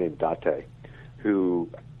pitcher named Date who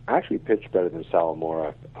actually pitched better than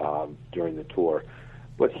Sawamura during the tour.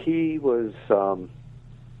 But he was, I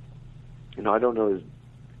don't know his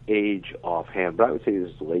age offhand, but I would say he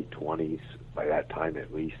was late 20s by that time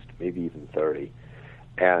at least, maybe even 30.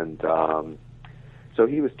 And so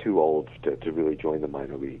he was too old to really join the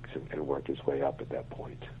minor leagues and work his way up at that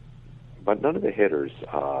point. But none of the hitters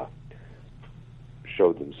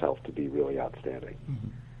showed themselves to be really outstanding. Mm-hmm.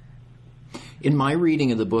 In my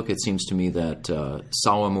reading of the book, it seems to me that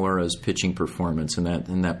Sawamura's pitching performance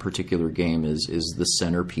in that particular game is the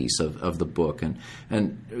centerpiece of the book.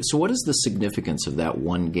 And so what is the significance of that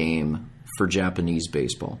one game for Japanese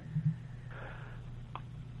baseball?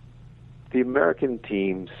 The American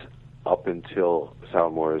teams, up until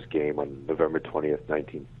Sawamura's game on November 20th,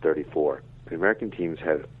 1934, the American teams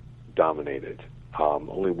had dominated.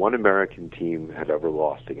 Only one American team had ever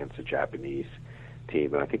lost against a Japanese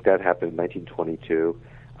team, and I think that happened in 1922.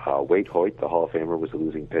 Wade Hoyt, the Hall of Famer, was a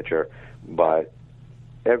losing pitcher, but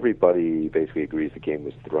everybody basically agrees the game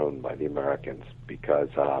was thrown by the Americans because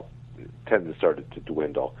attendance started to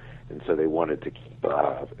dwindle, and so they wanted to keep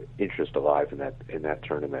interest alive in that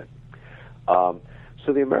tournament.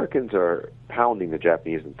 So the Americans are pounding the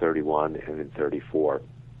Japanese in 31 and in 34,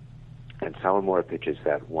 and Sawamura pitches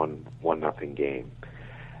that 1-0 game.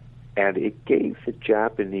 And it gave the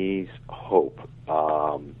Japanese hope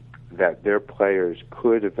that their players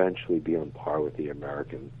could eventually be on par with the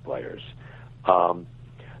American players.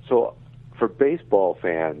 So for baseball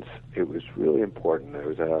fans, it was really important. There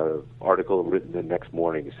was an article written the next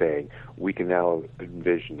morning saying, we can now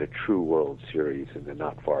envision a true World Series in the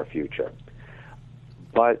not-far future.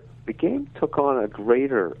 But the game took on a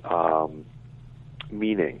greater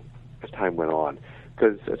meaning as time went on.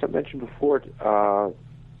 Because, as I mentioned before,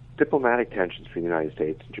 diplomatic tensions between the United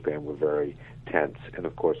States and Japan were very tense. And,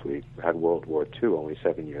 of course, we had World War II only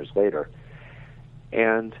 7 years later.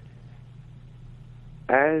 And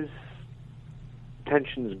as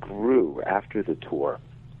tensions grew after the tour,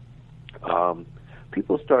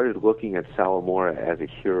 people started looking at Sawamura as a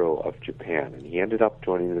hero of Japan. And he ended up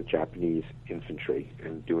joining the Japanese infantry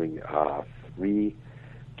and doing 3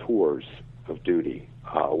 tours of duty,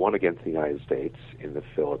 one against the United States in the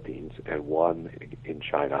Philippines and one in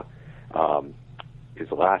China. His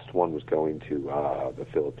last one was going to the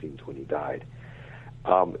Philippines when he died.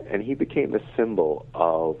 And he became a symbol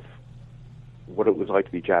of what it was like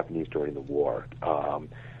to be Japanese during the war.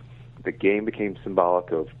 The game became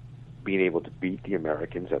symbolic of being able to beat the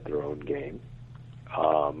Americans at their own game,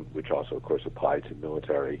 which also, of course, applied to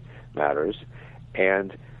military matters.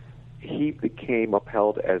 And he became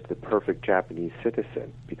upheld as the perfect Japanese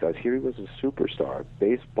citizen because here he was a superstar,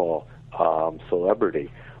 baseball celebrity,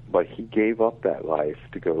 but he gave up that life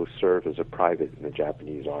to go serve as a private in the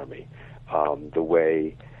Japanese army, the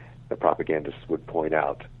way the propagandists would point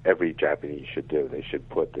out every Japanese should do. They should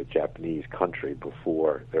put the Japanese country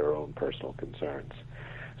before their own personal concerns.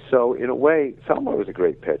 So in a way, Salomar was a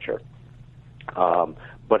great pitcher.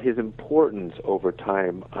 But his importance over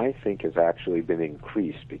time, I think, has actually been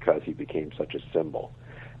increased because he became such a symbol.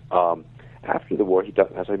 After the war,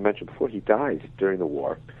 as I mentioned before, he died during the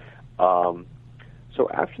war. So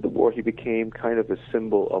after the war, he became kind of a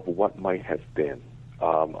symbol of what might have been,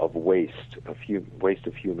 of waste of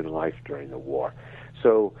human life during the war.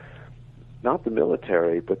 So not the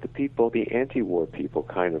military, but the people, the anti-war people,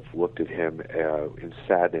 kind of looked at him in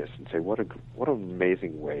sadness and say, "What an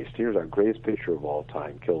amazing waste! Here's our greatest pitcher of all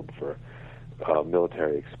time, killed for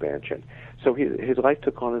military expansion." So his life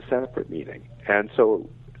took on a separate meaning, and so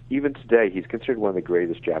even today, he's considered one of the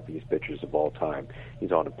greatest Japanese pitchers of all time.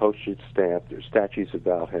 He's on a postage stamp. There's statues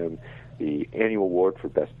about him. The annual award for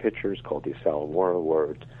best pitchers called the Salomar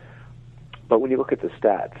Award. But when you look at the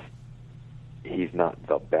stats, he's not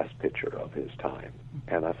the best pitcher of his time.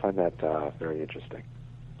 And I find that very interesting.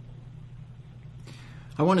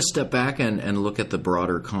 I want to step back and look at the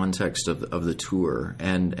broader context of the tour.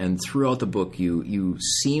 And throughout the book, you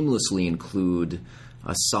seamlessly include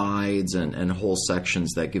asides and whole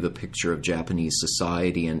sections that give a picture of Japanese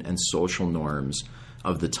society and social norms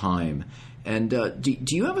of the time. And do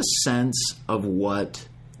you have a sense of what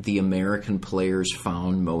the American players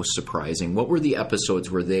found most surprising? What were the episodes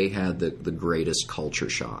where they had the greatest culture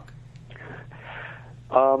shock?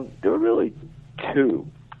 There were really two.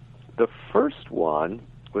 The first one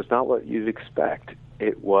was not what you'd expect.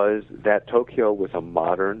 It was that Tokyo was a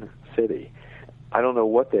modern city. I don't know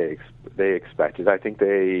what they expected. I think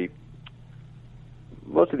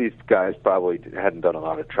most of these guys probably hadn't done a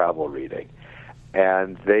lot of travel reading.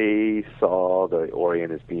 And they saw the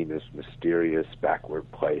Orient as being this mysterious,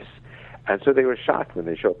 backward place. And so they were shocked when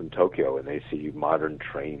they show up in Tokyo and they see modern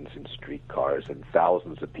trains and streetcars and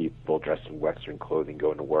thousands of people dressed in Western clothing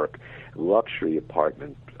going to work, luxury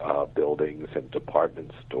apartment buildings and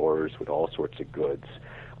department stores with all sorts of goods.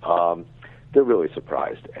 They're really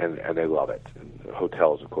surprised, and they love it. And the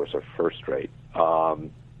hotels, of course, are first-rate.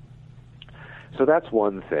 So that's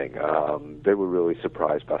one thing. They were really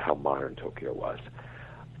surprised about how modern Tokyo was.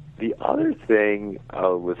 The other thing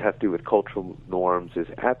has to do with cultural norms is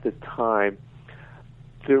at the time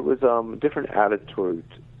there was a different attitude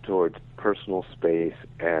towards personal space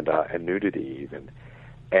and nudity even.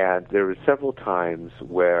 And there were several times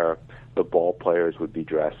where the ball players would be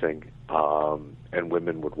dressing and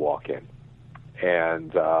women would walk in.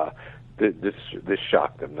 And this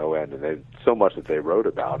shocked them no end, and so much that they wrote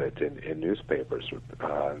about it in newspapers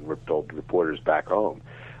and told reporters back home.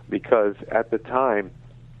 Because at the time,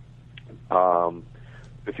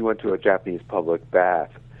 if you went to a Japanese public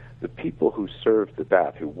bath, the people who served the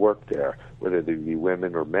bath, who worked there, whether they be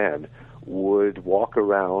women or men, would walk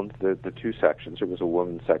around the two sections. There was a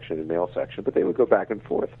women's section and a male section, but they would go back and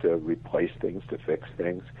forth to replace things, to fix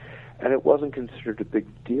things, and it wasn't considered a big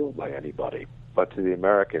deal by anybody. But to the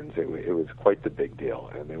Americans, it was quite the big deal,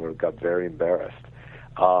 and they got very embarrassed.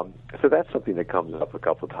 So that's something that comes up a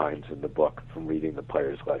couple of times in the book from reading the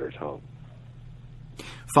players' letters home.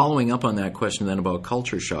 Following up on that question then about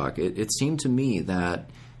culture shock, it seemed to me that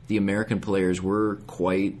the American players were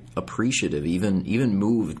quite appreciative, even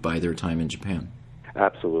moved by their time in Japan.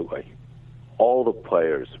 Absolutely. All the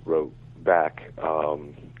players wrote back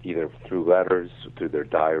either through letters, through their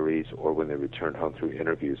diaries, or when they returned home through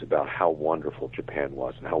interviews about how wonderful Japan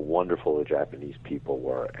was and how wonderful the Japanese people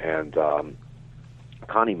were. And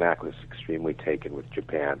Connie Mack was extremely taken with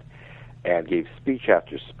Japan and gave speech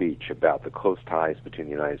after speech about the close ties between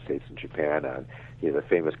the United States and Japan. And he has a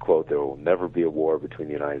famous quote, "There will never be a war between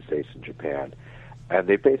the United States and Japan." And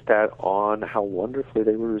they based that on how wonderfully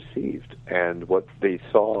they were received, and what they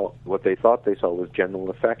thought they saw was genuine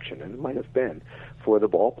affection, and it might have been, for the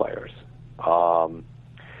ball players. And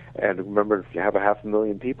remember, if you have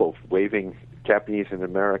 500,000 people waving Japanese and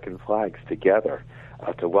American flags together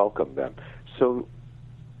to welcome them. So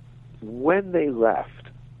when they left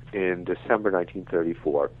in December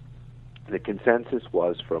 1934, the consensus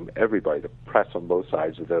was from everybody, the press on both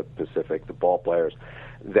sides of the Pacific, the ball players,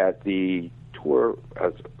 that the tour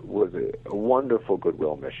was a wonderful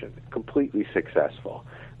goodwill mission, completely successful,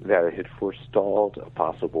 that it had forestalled a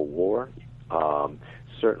possible war,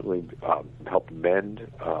 certainly helped mend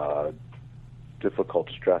difficult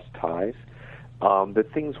stress ties, that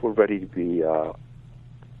things were ready to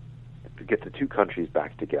get the two countries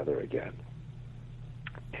back together again.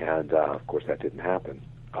 And, of course, that didn't happen.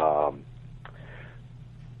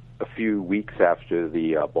 a few weeks after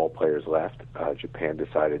the ball players left, Japan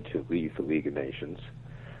decided to leave the League of Nations.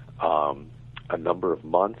 A number of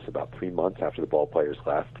months, about 3 months after the ball players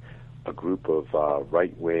left, a group of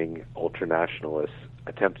right-wing ultranationalists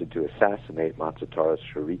attempted to assassinate Matsutaro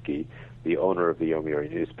Shiriki, the owner of the Yomiuri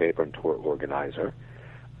newspaper and tour organizer.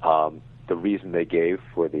 The reason they gave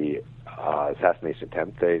for the assassination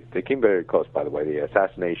attempt, they came very close, by the way. The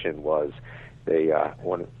assassination was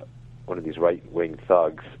one of these right-wing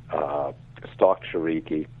thugs stalked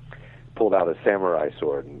Shiriki, pulled out a samurai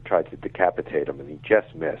sword and tried to decapitate him, and he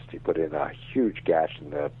just missed. He put in a huge gash in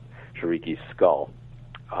the Shiriki's skull,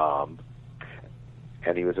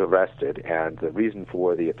 and he was arrested. And the reason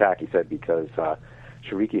for the attack, he said, because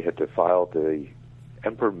Shiriki had defiled the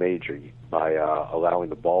Emperor Meiji by allowing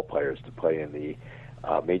the ball players to play in the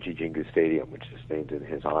Meiji Jingu Stadium, which is named in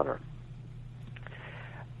his honor.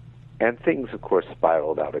 And things, of course,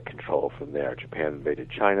 spiraled out of control from there. Japan invaded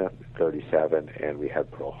China in 1937, and we had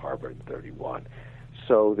Pearl Harbor in 1931.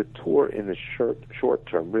 So the tour in the short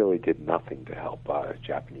term really did nothing to help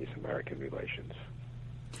Japanese-American relations.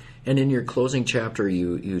 And in your closing chapter,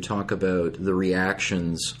 you talk about the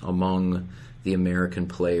reactions among the American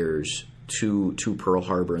players to Pearl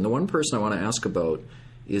Harbor. And the one person I want to ask about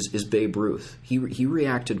is Babe Ruth. He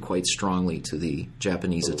reacted quite strongly to the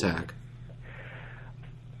Japanese attack.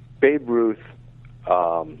 Babe Ruth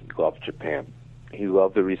loved Japan. He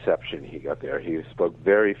loved the reception he got there. He spoke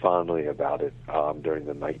very fondly about it during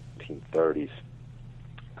the 1930s.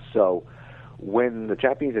 So when the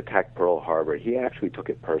Japanese attacked Pearl Harbor, he actually took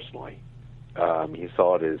it personally. He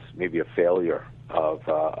saw it as maybe a failure of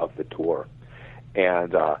the tour.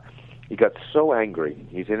 And he got so angry.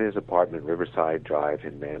 He's in his apartment, Riverside Drive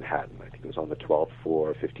in Manhattan. I think it was on the 12th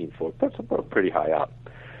floor, 15th floor. That's pretty high up.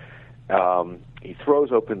 He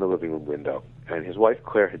throws open the living room window, and his wife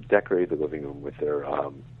Claire had decorated the living room with their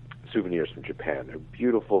souvenirs from Japan. They're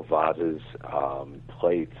beautiful vases,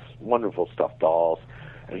 plates, wonderful stuffed dolls.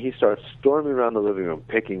 And he starts storming around the living room,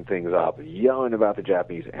 picking things up, yelling about the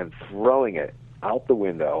Japanese, and throwing it out the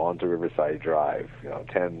window onto Riverside Drive,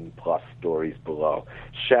 10-plus stories below,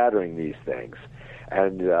 shattering these things.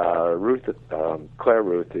 And Claire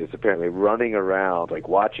Ruth is apparently running around, like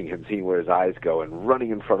watching him, seeing where his eyes go, and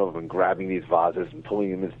running in front of him and grabbing these vases and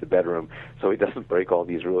pulling him into the bedroom so he doesn't break all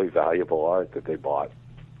these really valuable art that they bought.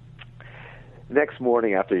 Next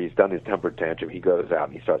morning, after he's done his temper tantrum, he goes out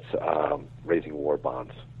and he starts raising war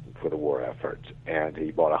bonds for the war effort. And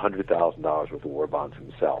he bought $100,000 worth of war bonds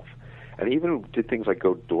himself. And he even did things like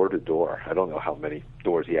go door to door. I don't know how many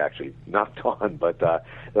doors he actually knocked on, but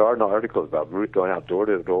there are no articles about Ruth going out door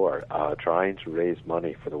to door trying to raise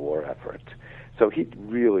money for the war effort. So he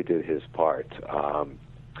really did his part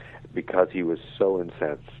because he was so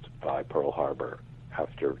incensed by Pearl Harbor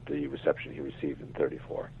after the reception he received in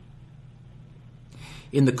 1934.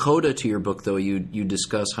 In the coda to your book, though, you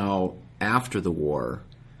discuss how after the war,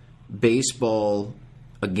 baseball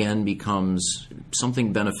again becomes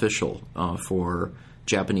something beneficial for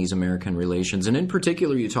Japanese-American relations. And in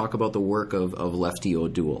particular, you talk about the work of Lefty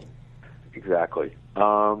O'Doul. Exactly.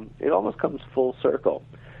 It almost comes full circle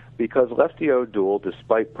because Lefty O'Doul,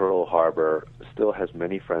 despite Pearl Harbor, still has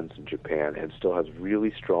many friends in Japan and still has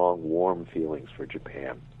really strong, warm feelings for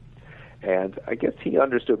Japan. And I guess he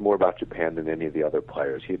understood more about Japan than any of the other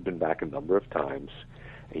players. He had been back a number of times.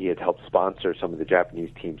 He had helped sponsor some of the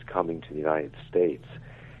Japanese teams coming to the United States.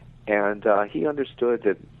 And he understood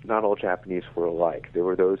that not all Japanese were alike. There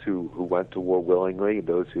were those who went to war willingly,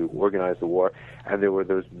 those who organized the war, and there were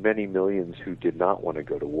those many millions who did not want to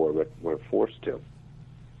go to war but were forced to.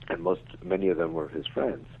 And many of them were his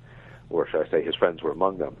friends, or should I say his friends were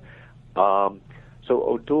among them. So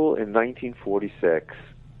O'Doul in 1946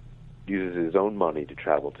 uses his own money to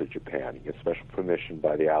travel to Japan. He gets special permission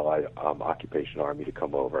by the Allied Occupation Army to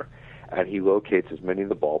come over, and he locates as many of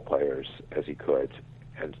the ball players as he could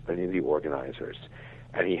and many of the organizers,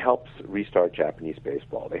 and he helps restart Japanese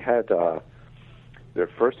baseball. They had their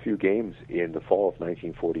first few games in the fall of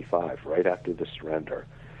 1945, right after the surrender,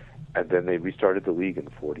 and then they restarted the league in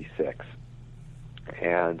 1946.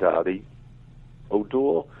 And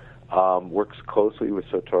O'Doul works closely with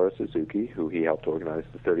Satoru Suzuki, who he helped organize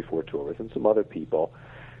the 1934 tour with, and some other people,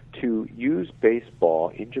 to use baseball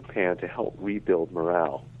in Japan to help rebuild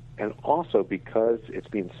morale. And also because it's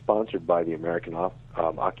being sponsored by the American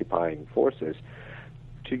occupying forces,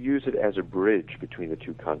 to use it as a bridge between the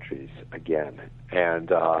two countries again.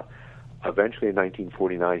 And eventually in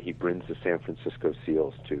 1949, he brings the San Francisco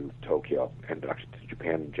Seals to Tokyo, and actually to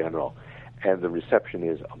Japan in general. And the reception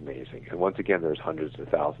is amazing. And once again, there's hundreds of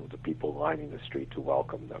thousands of people lining the street to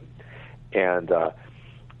welcome them. And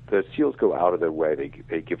the SEALs go out of their way.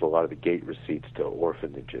 They give a lot of the gate receipts to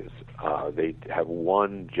orphanages. They have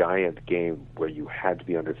one giant game where you had to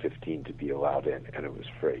be under 15 to be allowed in, and it was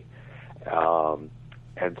free.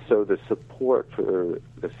 And so the support for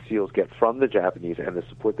the SEALs get from the Japanese and the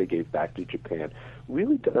support they gave back to Japan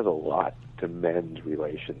really does a lot to mend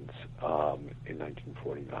relations in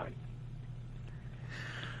 1949.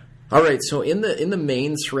 All right, so in the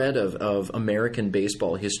main thread of American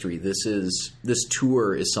baseball history, this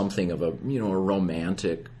tour is something of a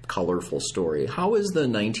romantic, colorful story. How is the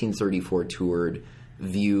 1934 tour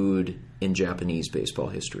viewed in Japanese baseball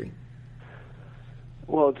history?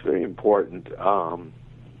 Well, it's very important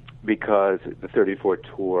because the 34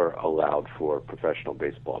 tour allowed for professional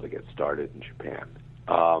baseball to get started in Japan.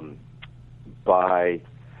 By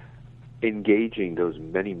engaging those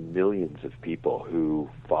many millions of people who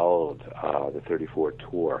followed the 34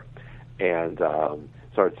 tour and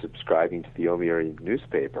started subscribing to the Yomiuri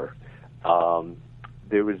newspaper,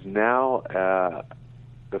 there was now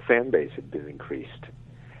the fan base had been increased.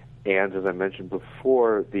 And as I mentioned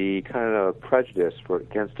before, the kind of prejudice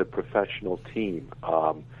against a professional team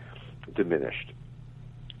diminished.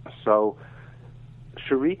 So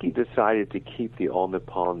Shiriki decided to keep the All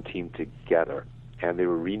Nippon team together, and they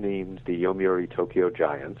were renamed the Yomiuri Tokyo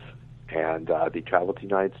Giants, and they traveled to the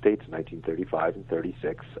United States in 1935 and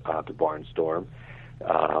 36 to Barnstorm,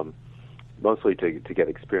 mostly to get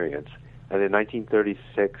experience. And in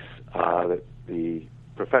 1936, the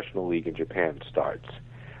professional league in Japan starts.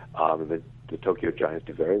 And the Tokyo Giants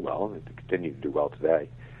do very well, and they continue to do well today.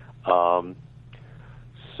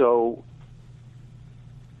 So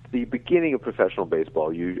the beginning of professional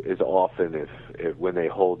baseball is often, if when they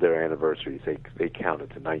hold their anniversaries, they count it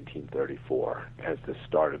to 1934 as the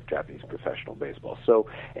start of Japanese professional baseball. So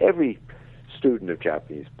every student of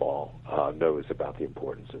Japanese ball knows about the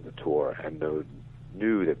importance of the tour and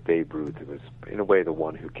knew that Babe Ruth was, in a way, the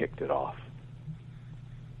one who kicked it off.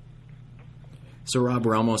 So, Rob,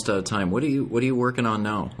 we're almost out of time. What are you working on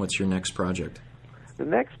now? What's your next project? The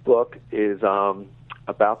next book is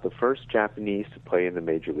about the first Japanese to play in the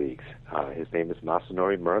major leagues. His name is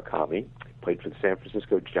Masanori Murakami. He played for the San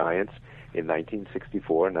Francisco Giants in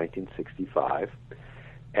 1964 and 1965.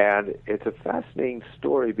 And it's a fascinating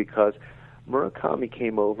story because Murakami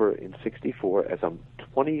came over in 64 as a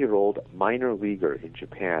 20-year-old minor leaguer in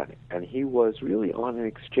Japan, and he was really on an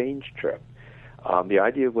exchange trip. The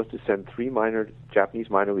idea was to send 3 Japanese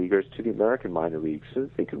minor leaguers to the American minor leagues so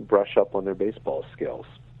that they could brush up on their baseball skills.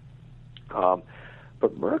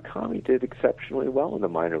 But Murakami did exceptionally well in the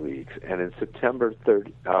minor leagues, and in September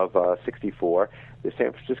 3rd of 64, the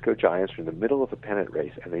San Francisco Giants were in the middle of a pennant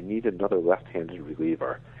race, and they needed another left-handed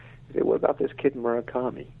reliever. They said, what about this kid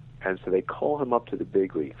Murakami? And so they call him up to the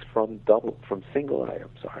big leagues from single A,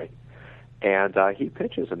 and he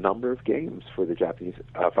pitches a number of games for the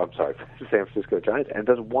for the San Francisco Giants, and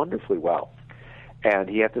does wonderfully well. And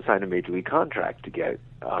he had to sign a major league contract to get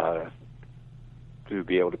to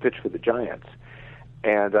be able to pitch for the Giants.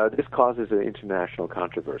 And this causes an international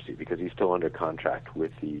controversy because he's still under contract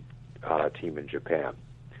with the team in Japan.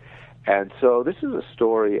 And so this is a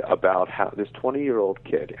story about how this 20-year-old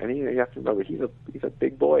kid, and you have to remember he's a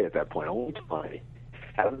big boy at that point, only 20.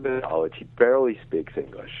 Hasn't been in college. He barely speaks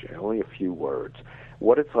English, only a few words.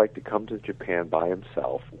 What it's like to come to Japan by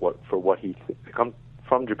himself, come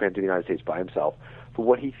from Japan to the United States by himself, for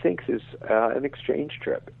what he thinks is an exchange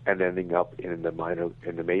trip, and ending up in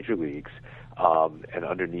the major leagues, and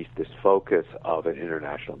underneath this focus of an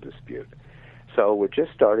international dispute. So we're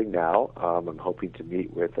just starting now. I'm hoping to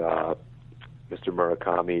meet with Mr.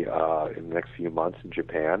 Murakami in the next few months in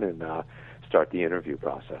Japan and start the interview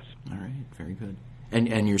process. All right, very good.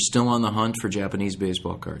 And you're still on the hunt for Japanese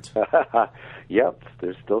baseball cards? Yep,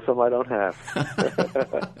 there's still some I don't have.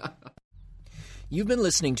 You've been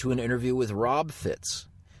listening to an interview with Rob Fitz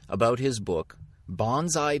about his book,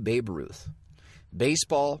 Bonsai Babe Ruth,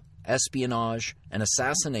 Baseball, Espionage, and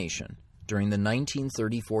Assassination during the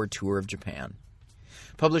 1934 tour of Japan,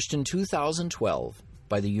 published in 2012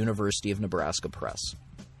 by the University of Nebraska Press.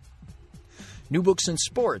 New Books in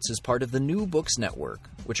Sports is part of the New Books Network,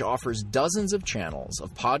 which offers dozens of channels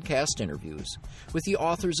of podcast interviews with the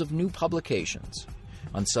authors of new publications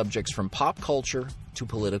on subjects from pop culture to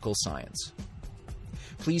political science.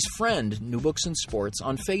 Please friend New Books in Sports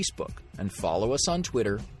on Facebook and follow us on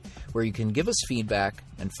Twitter, where you can give us feedback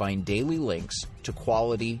and find daily links to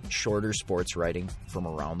quality, shorter sports writing from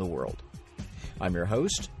around the world. I'm your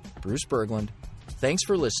host, Bruce Berglund. Thanks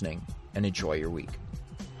for listening, and enjoy your week.